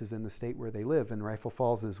several places in the state where they live, and Rifle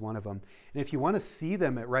Falls is one of them. And if you want to see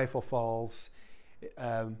them at Rifle Falls,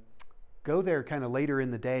 go there kind of later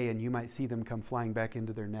in the day and you might see them come flying back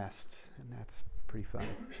into their nests, and that's pretty fun.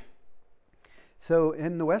 So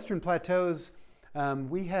in the Western Plateaus,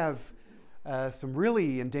 we have some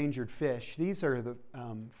really endangered fish. These are the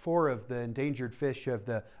 4 of the endangered fish of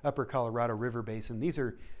the Upper Colorado River Basin. These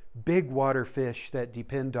are big water fish that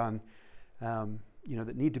depend on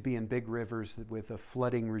that need to be in big rivers with a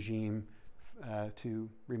flooding regime to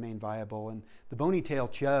remain viable. And the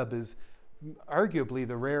bony-tailed chub is arguably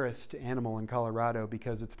the rarest animal in Colorado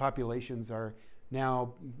because its populations are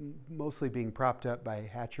now mostly being propped up by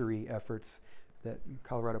hatchery efforts that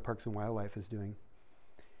Colorado Parks and Wildlife is doing.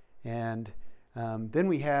 And then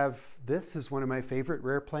we have, this is one of my favorite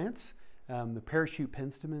rare plants, the parachute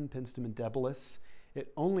penstemon, Penstemon debilis.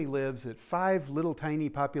 It only lives at 5 little tiny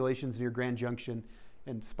populations near Grand Junction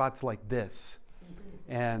in spots like this.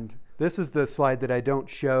 And this is the slide that I don't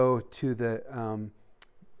show to the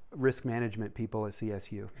risk management people at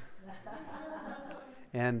CSU.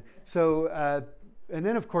 And so, and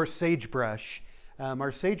then of course sagebrush.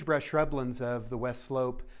 Our sagebrush shrublands of the West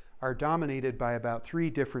Slope are dominated by about 3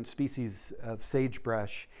 different species of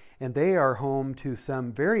sagebrush. And they are home to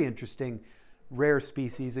some very interesting rare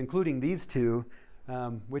species, including these 2,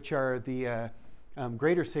 which are the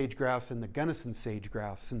greater sage grouse and the Gunnison sage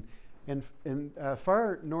grouse. And in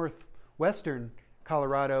far northwestern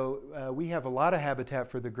Colorado, we have a lot of habitat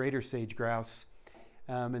for the greater sage grouse.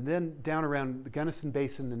 And then down around the Gunnison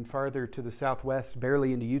Basin and farther to the southwest,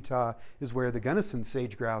 barely into Utah, is where the Gunnison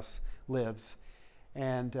sage grouse lives.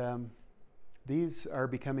 And these are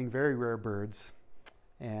becoming very rare birds.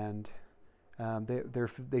 And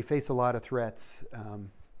they face a lot of threats,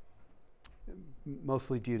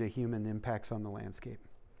 mostly due to human impacts on the landscape.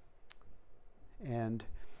 And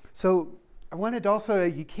so I wanted to also,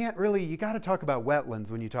 you got to talk about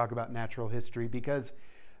wetlands when you talk about natural history, because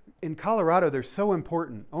in Colorado, they're so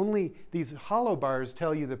important. Only these hollow bars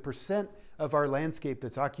tell you the percent of our landscape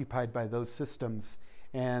that's occupied by those systems.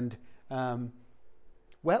 And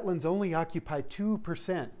wetlands only occupy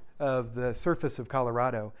 2% of the surface of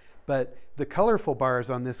Colorado. But the colorful bars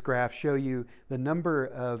on this graph show you the number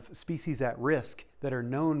of species at risk that are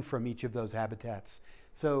known from each of those habitats.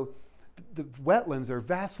 So the wetlands are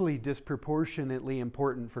vastly disproportionately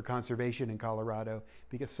important for conservation in Colorado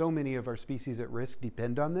because so many of our species at risk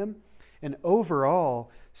depend on them. And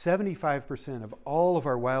overall, 75% of all of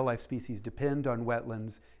our wildlife species depend on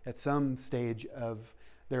wetlands at some stage of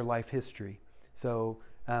their life history. So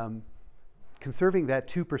conserving that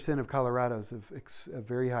 2% of Colorado is of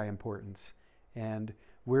very high importance. And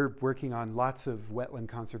we're working on lots of wetland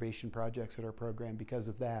conservation projects at our program because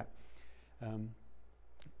of that.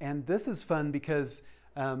 And this is fun because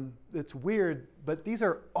it's weird, but these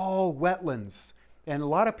are all wetlands. And a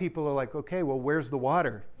lot of people are like, okay, well, where's the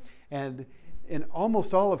water? And in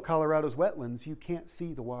almost all of Colorado's wetlands, you can't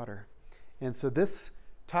see the water. And so this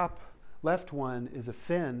top left one is a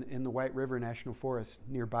fen in the White River National Forest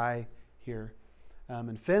nearby here.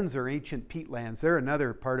 And fens are ancient peatlands. They're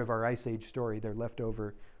another part of our Ice Age story. They're left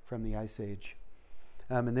over from the Ice Age.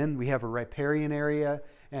 And then we have a riparian area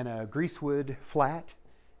and a greasewood flat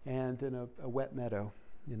and then a wet meadow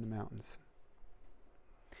in the mountains.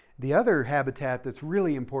 The other habitat that's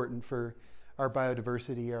really important for our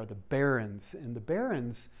biodiversity are the barrens. And the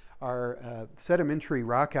barrens are sedimentary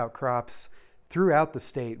rock outcrops throughout the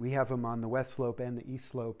state. We have them on the west slope and the east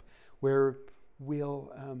slope where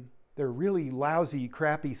there are really lousy,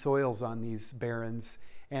 crappy soils on these barrens,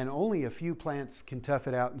 and only a few plants can tough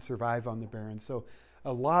it out and survive on the barrens. So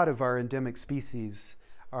a lot of our endemic species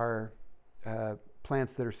are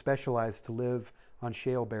plants that are specialized to live on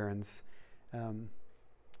shale barrens.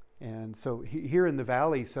 And so here in the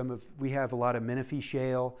valley, we have a lot of Menifee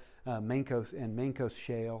shale, Mancos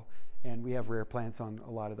shale, and we have rare plants on a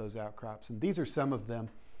lot of those outcrops. And these are some of them.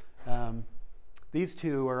 These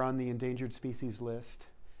two are on the endangered species list.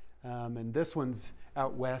 And this one's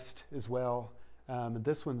out west as well. And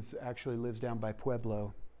this one's actually lives down by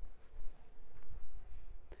Pueblo.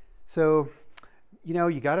 So,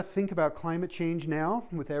 you got to think about climate change now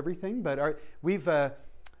with everything. But we've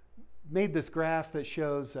made this graph that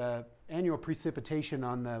shows annual precipitation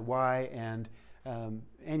on the Y and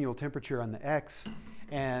annual temperature on the X.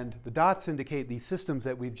 And the dots indicate these systems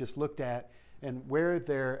that we've just looked at and where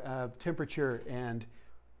their temperature and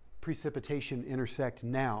precipitation intersect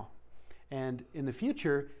now. And in the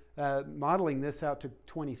future, modeling this out to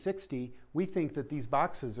 2060, we think that these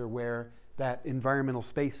boxes are where that environmental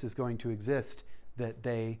space is going to exist that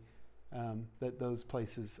those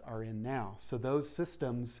places are in now. So those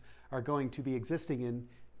systems are going to be existing in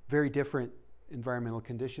very different environmental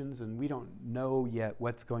conditions, and we don't know yet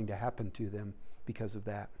what's going to happen to them because of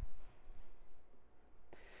that.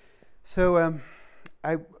 So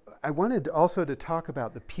I wanted also to talk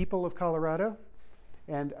about the people of Colorado,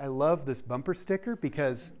 and I love this bumper sticker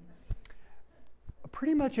because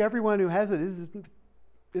pretty much everyone who has it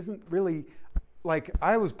isn't really, like,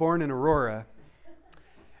 I was born in Aurora,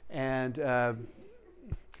 and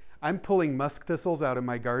I'm pulling musk thistles out of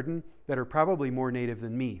my garden that are probably more native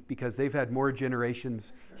than me because they've had more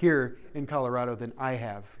generations here in Colorado than I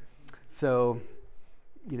have. So,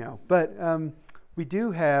 but we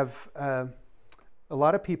do have a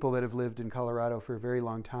lot of people that have lived in Colorado for a very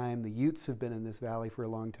long time. The Utes have been in this valley for a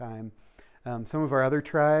long time. Some of our other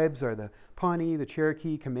tribes are the Pawnee, the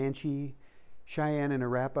Cherokee, Comanche, Cheyenne, and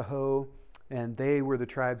Arapaho, and they were the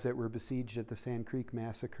tribes that were besieged at the Sand Creek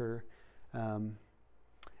Massacre.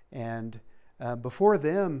 Before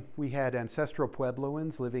them, we had ancestral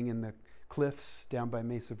Puebloans living in the cliffs down by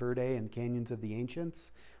Mesa Verde and canyons of the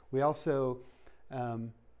ancients. We also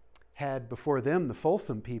had before them the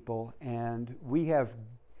Folsom people, and we have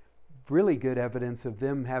really good evidence of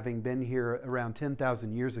them having been here around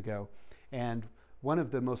 10,000 years ago. And one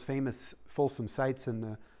of the most famous Folsom sites in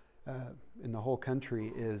the whole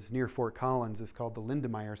country is near Fort Collins. It's called the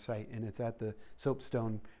Lindemeyer site, and it's at the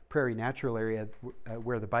Soapstone Prairie Natural Area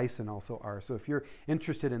where the bison also are. So if you're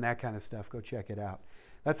interested in that kind of stuff, go check it out.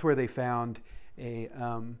 That's where they found a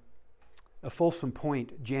Folsom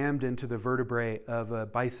point jammed into the vertebrae of a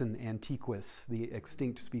bison antiquus, the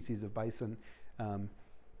extinct species of bison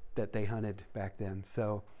that they hunted back then.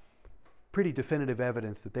 So pretty definitive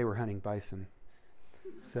evidence that they were hunting bison.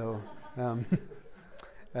 So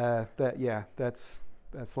that's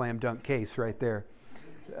a slam dunk case right there.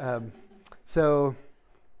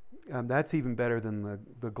 That's even better than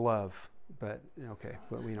the glove, but okay,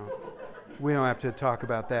 but we don't have to talk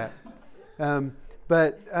about that.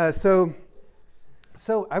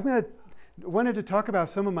 So I wanted to talk about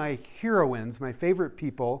some of my heroines, my favorite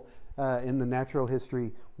people in the natural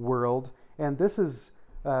history world, and this is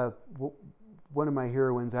one of my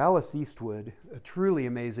heroines, Alice Eastwood, a truly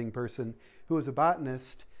amazing person who was a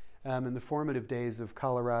botanist in the formative days of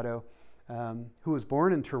Colorado, who was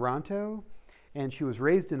born in Toronto, and she was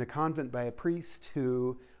raised in a convent by a priest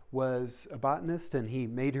who was a botanist, and he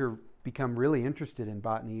made her become really interested in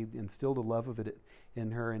botany, instilled a love of it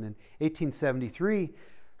in her. And in 1873,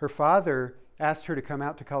 her father asked her to come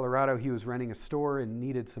out to Colorado. He was running a store and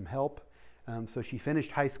needed some help. So she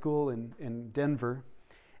finished high school in Denver.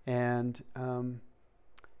 And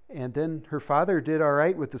then her father did all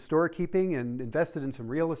right with the storekeeping and invested in some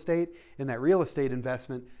real estate. And that real estate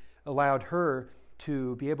investment allowed her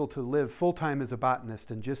to be able to live full-time as a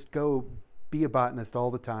botanist and just go be a botanist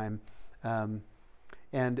all the time.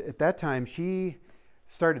 And at that time, she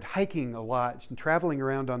started hiking a lot and traveling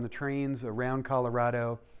around on the trains around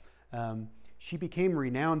Colorado. She became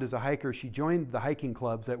renowned as a hiker. She joined the hiking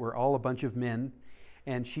clubs that were all a bunch of men,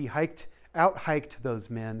 and she out-hiked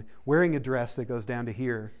those men wearing a dress that goes down to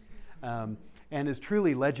here, and is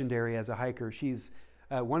truly legendary as a hiker. She's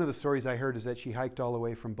one of the stories I heard is that she hiked all the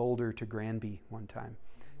way from Boulder to Granby one time.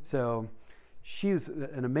 So she's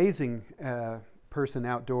an amazing person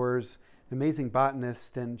outdoors, an amazing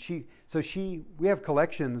botanist, and we have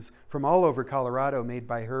collections from all over Colorado made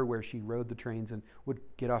by her where she rode the trains and would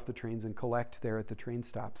get off the trains and collect there at the train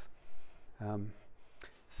stops. And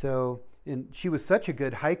she was such a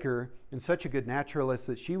good hiker and such a good naturalist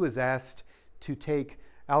that she was asked to take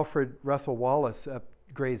Alfred Russel Wallace up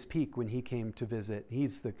Gray's Peak when he came to visit.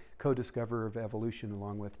 He's the co-discoverer of evolution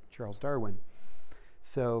along with Charles Darwin.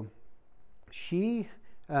 So she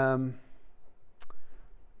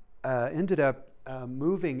ended up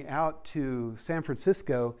moving out to San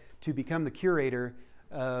Francisco to become the curator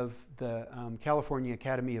of the California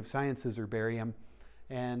Academy of Sciences herbarium.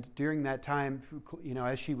 And during that time,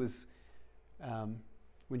 as she was,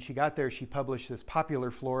 when she got there, she published this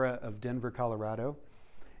Popular Flora of Denver, Colorado.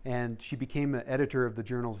 And she became the editor of the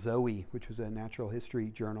journal Zoe, which was a natural history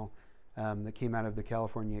journal that came out of the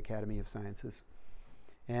California Academy of Sciences.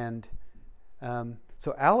 And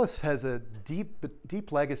so Alice has a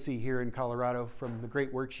deep legacy here in Colorado from the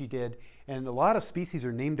great work she did. And a lot of species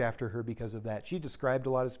are named after her because of that. She described a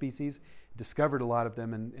lot of species, discovered a lot of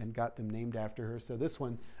them, and got them named after her. So this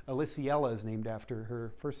one, Aliciella, is named after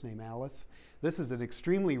her first name, Alice. This is an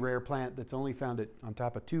extremely rare plant that's only found on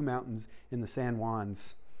top of 2 mountains in the San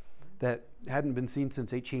Juans that hadn't been seen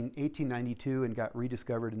since 1892 and got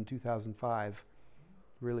rediscovered in 2005.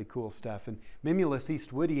 Really cool stuff. And Mimulus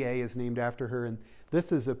eastwoodii is named after her. And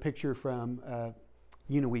this is a picture from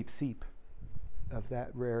Unaweep seep of that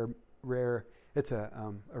rare, it's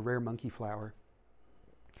a rare monkey flower.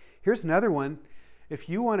 Here's another one. If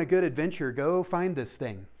you want a good adventure, go find this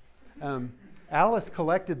thing. Alice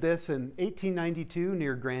collected this in 1892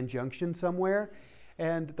 near Grand Junction somewhere.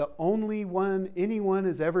 And the only one anyone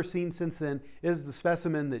has ever seen since then is the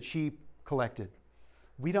specimen that she collected.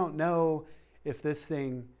 We don't know if this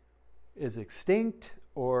thing is extinct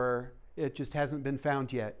or it just hasn't been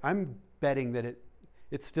found yet. I'm betting that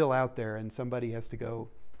it's still out there and somebody has to go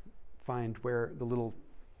find where the little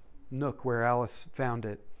nook where Alice found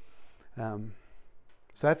it. So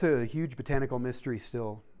that's a huge botanical mystery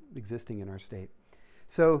still existing in our state.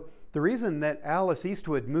 So the reason that Alice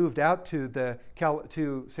Eastwood moved out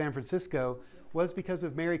to San Francisco was because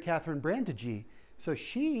of Mary Catherine Brandegee. So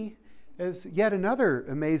she is yet another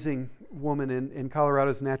amazing woman in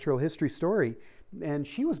Colorado's natural history story. And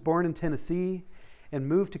she was born in Tennessee and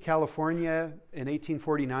moved to California in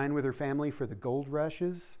 1849 with her family for the gold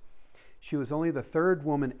rushes. She was only the 3rd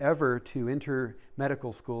woman ever to enter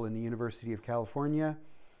medical school in the University of California.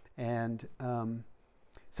 And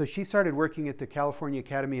so she started working at the California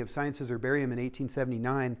Academy of Sciences herbarium in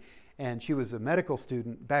 1879, and she was a medical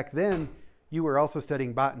student. Back then, you were also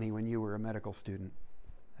studying botany when you were a medical student.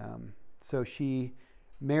 So she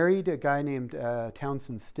married a guy named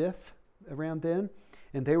Townsend Stiff around then,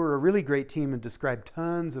 and they were a really great team and described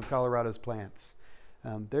tons of Colorado's plants.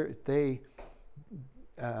 They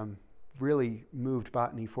really moved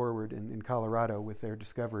botany forward in Colorado with their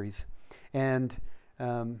discoveries. And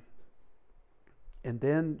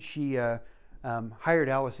then she hired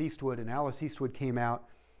Alice Eastwood, and Alice Eastwood came out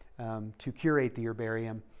to curate the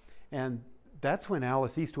herbarium. And that's when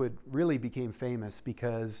Alice Eastwood really became famous,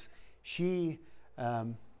 because she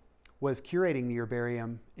was curating the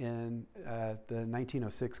herbarium in the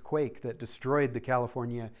 1906 quake that destroyed the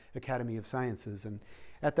California Academy of Sciences. And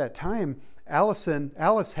at that time,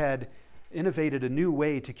 Alice had innovated a new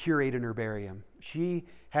way to curate an herbarium. She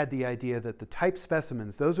had the idea that the type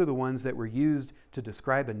specimens, those are the ones that were used to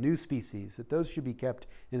describe a new species, that those should be kept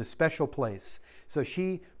in a special place. So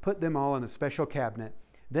she put them all in a special cabinet.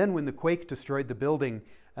 Then when the quake destroyed the building,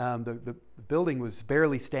 the building was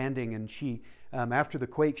barely standing, and she, after the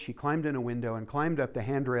quake, she climbed in a window and climbed up the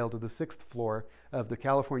handrail to the 6th floor of the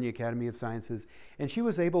California Academy of Sciences, and she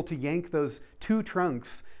was able to yank those 2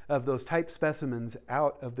 trunks of those type specimens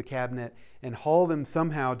out of the cabinet and haul them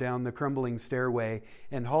somehow down the crumbling stairway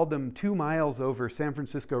and hauled them 2 miles over San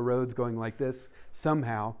Francisco roads going like this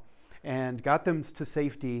somehow, and got them to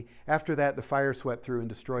safety. After that, the fire swept through and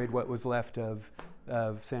destroyed what was left of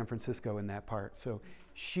San Francisco in that part. So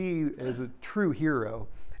she is a true hero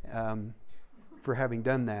for having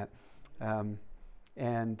done that.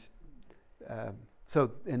 And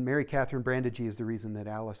Mary Catherine Brandegee is the reason that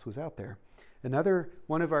Alice was out there. Another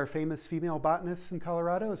one of our famous female botanists in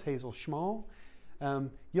Colorado is Hazel Schmall.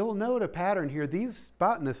 You'll note a pattern here. These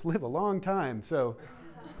botanists live a long time, so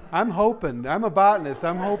I'm a botanist,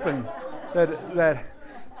 I'm hoping that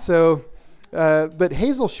but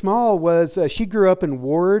Hazel Schmall she grew up in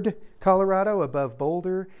Ward, Colorado, above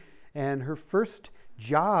Boulder, and her first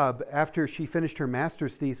job after she finished her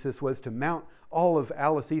master's thesis was to mount all of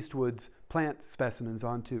Alice Eastwood's plant specimens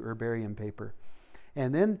onto herbarium paper.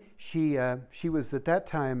 And then she was at that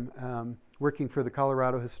time working for the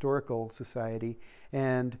Colorado Historical Society,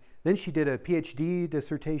 and then she did a PhD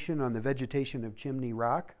dissertation on the vegetation of Chimney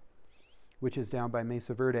Rock, which is down by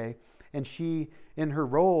Mesa Verde. And she, in her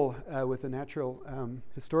role with the Natural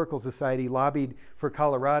Historical Society, lobbied for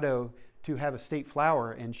Colorado to have a state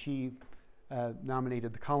flower, and she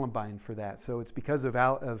nominated the columbine for that. So it's because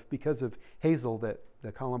of hazel that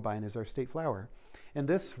the columbine is our state flower. And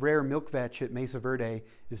this rare milk vetch at Mesa Verde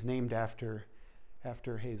is named after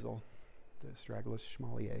hazel, the Astragalus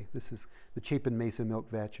schmallier. This is the Chapin Mesa milk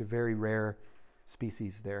vetch, a very rare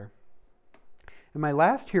species there. And my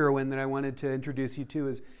last heroine that I wanted to introduce you to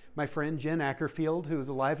is my friend Jen Ackerfield, who is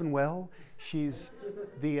alive and well. She's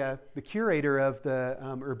the curator of the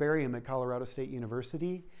herbarium at Colorado State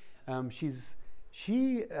University.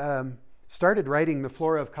 She started writing The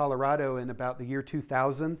Flora of Colorado in about the year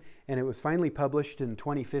 2000, and it was finally published in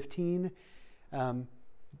 2015.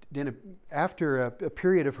 After a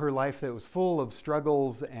period of her life that was full of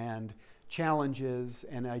struggles and challenges,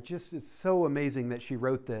 and it's so amazing that she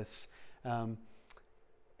wrote this.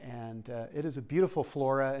 It is a beautiful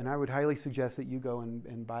flora, and I would highly suggest that you go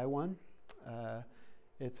and buy one.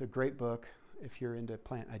 It's a great book if you're into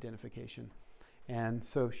plant identification. And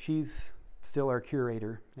so she's still our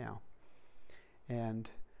curator now. And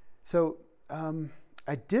so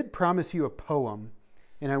I did promise you a poem,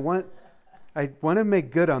 and I want to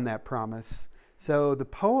make good on that promise. So the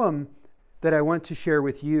poem that I want to share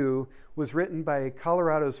with you was written by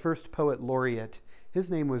Colorado's first poet laureate.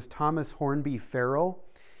 His name was Thomas Hornby Farrell.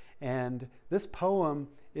 And this poem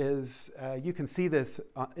is, you can see this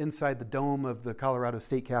inside the dome of the Colorado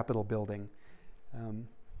State Capitol building.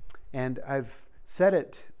 And I've set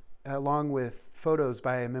it along with photos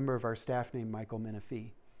by a member of our staff named Michael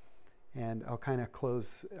Menifee. And I'll kind of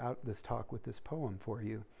close out this talk with this poem for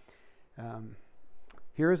you.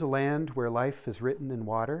 Here is a land where life is written in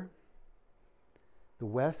water. The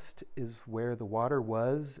West is where the water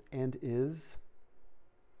was and is.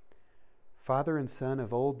 Father and son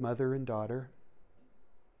of old mother and daughter,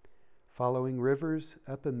 following rivers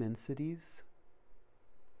up immensities,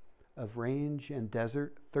 of range and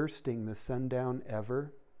desert thirsting the sundown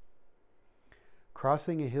ever,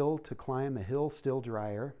 crossing a hill to climb a hill still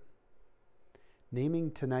drier, naming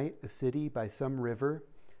tonight a city by some river,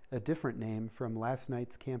 a different name from last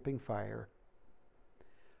night's camping fire.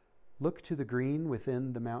 Look to the green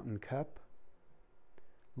within the mountain cup.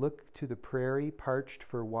 Look to the prairie parched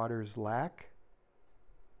for water's lack.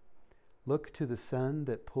 Look to the sun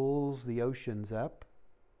that pulls the oceans up.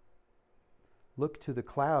 Look to the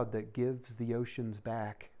cloud that gives the oceans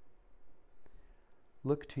back.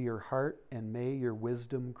 Look to your heart and may your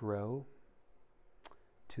wisdom grow.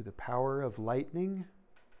 To the power of lightning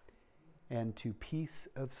and to peace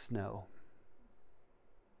of snow.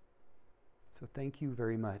 So thank you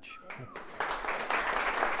very much.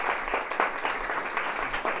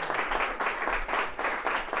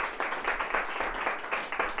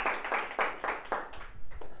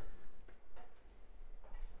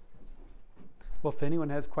 Well, if anyone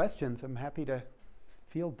has questions, I'm happy to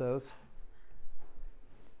field those.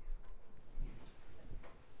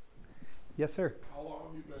 Yes, sir. How long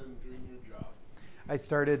have you been doing your job? I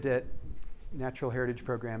started at Natural Heritage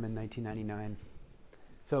Program in 1999.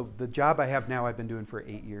 So the job I have now I've been doing for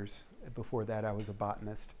 8 years. Before that, I was a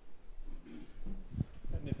botanist.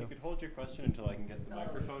 And if you could hold your question until I can get the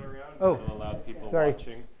microphone around, Oh, it'll allow people sorry.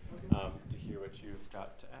 watching to hear what you've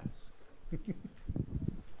got to ask.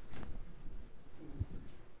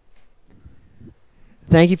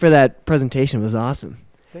 Thank you for that presentation. It was awesome.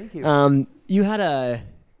 Thank you. You had a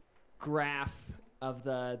graph of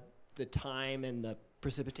the time and the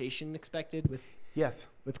precipitation expected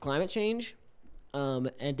with climate change.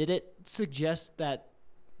 And did it suggest that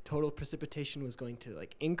total precipitation was going to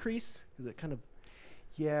increase? Because it kind of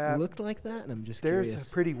looked like that, and I'm just curious. There's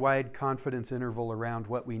a pretty wide confidence interval around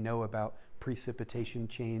what we know about precipitation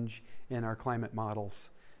change in our climate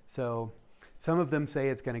models. So some of them say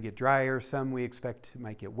it's going to get drier, some we expect it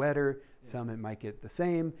might get wetter, some it might get the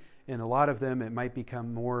same, and a lot of them it might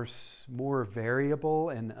become more variable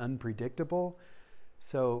and unpredictable.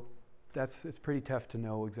 So it's pretty tough to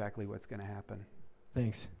know exactly what's going to happen.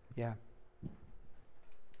 Thanks. Yeah.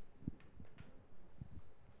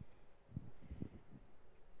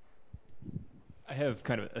 I have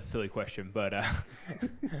kind of a silly question, but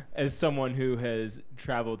as someone who has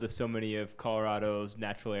traveled to so many of Colorado's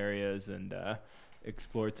natural areas and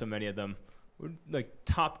explored so many of them,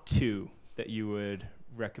 top two that you would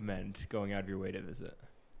recommend going out of your way to visit?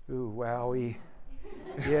 Ooh, wowie.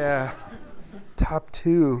 Yeah. Top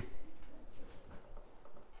 2.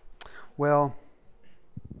 Well,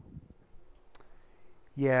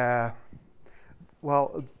 yeah.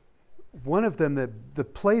 Well, one of them, the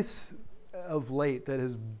place of late that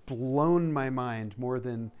has blown my mind more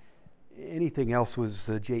than anything else was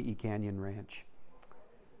the J.E. Canyon Ranch.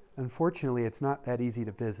 Unfortunately, it's not that easy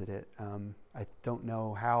to visit it. I don't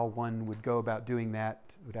know how one would go about doing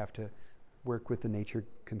that. Would have to work with the Nature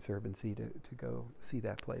Conservancy to go see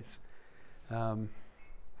that place. Oh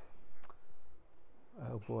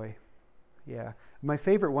boy. Yeah. My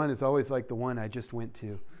favorite one is always like the one I just went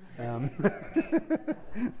to.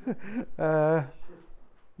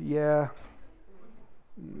 Yeah.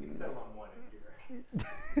 You can settle on one if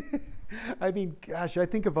you're... I mean, gosh, I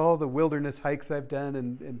think of all the wilderness hikes I've done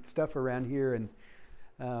and stuff around here, and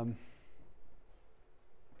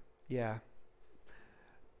yeah,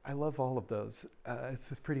 I love all of those. It's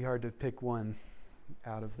just pretty hard to pick one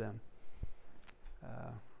out of them.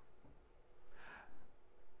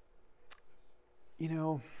 You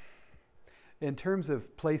know, in terms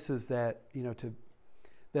of places that, you know,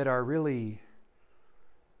 that are really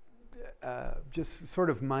just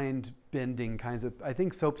sort of mind-bending kinds of, I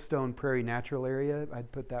think Soapstone Prairie Natural Area,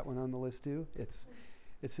 I'd put that one on the list too. It's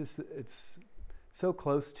so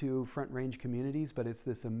close to Front Range communities, but it's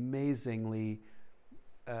this amazingly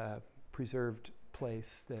preserved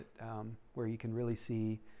place that where you can really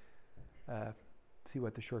see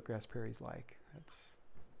what the shortgrass prairie's like. So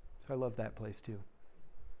I love that place too.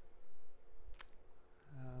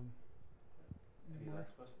 Any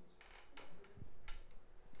last questions?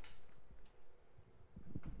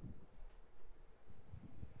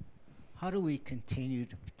 How do we continue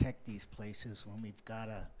to protect these places when we've got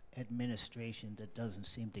a administration that doesn't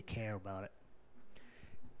seem to care about it?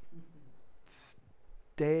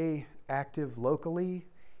 Stay active locally.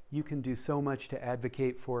 You can do so much to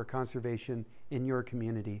advocate for conservation in your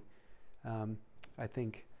community. I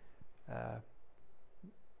think,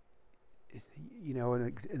 you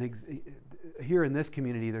know, here in this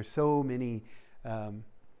community, there's so many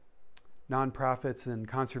nonprofits and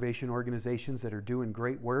conservation organizations that are doing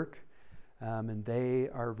great work. And they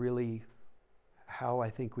are really how I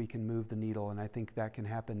think we can move the needle. And I think that can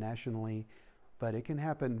happen nationally, but it can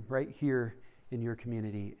happen right here in your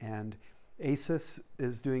community. And ACES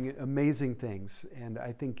is doing amazing things. And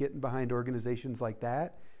I think getting behind organizations like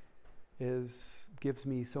that gives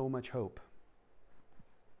me so much hope.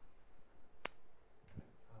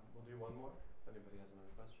 We'll do one more. If anybody has another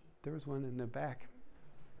question. There was one in the back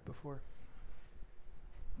before.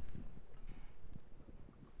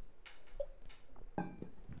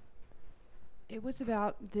 It was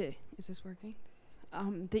about is this working?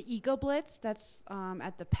 The Eco Blitz that's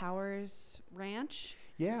at the Powers Ranch.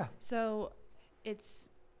 Yeah. So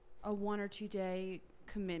it's a 1 or 2 day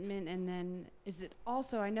commitment, and then is it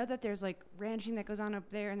also, I know that there's like ranching that goes on up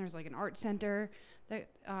there, and there's like an art center that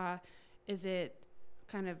is it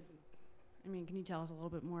kind of, I mean, can you tell us a little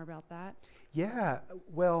bit more about that? Yeah,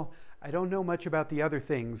 well, I don't know much about the other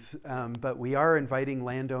things, but we are inviting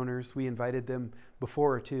landowners. We invited them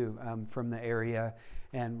before too, from the area,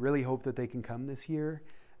 and really hope that they can come this year.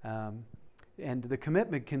 And the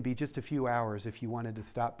commitment can be just a few hours if you wanted to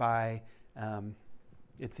stop by.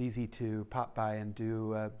 It's easy to pop by and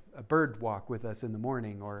do a bird walk with us in the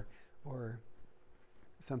morning or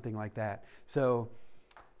something like that. So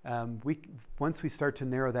once we start to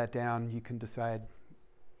narrow that down, you can decide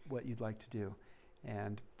what you'd like to do.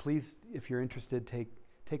 And please, if you're interested,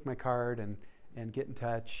 take my card and get in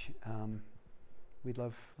touch. We'd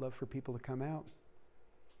love for people to come out.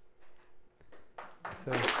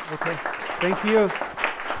 So, okay, thank you.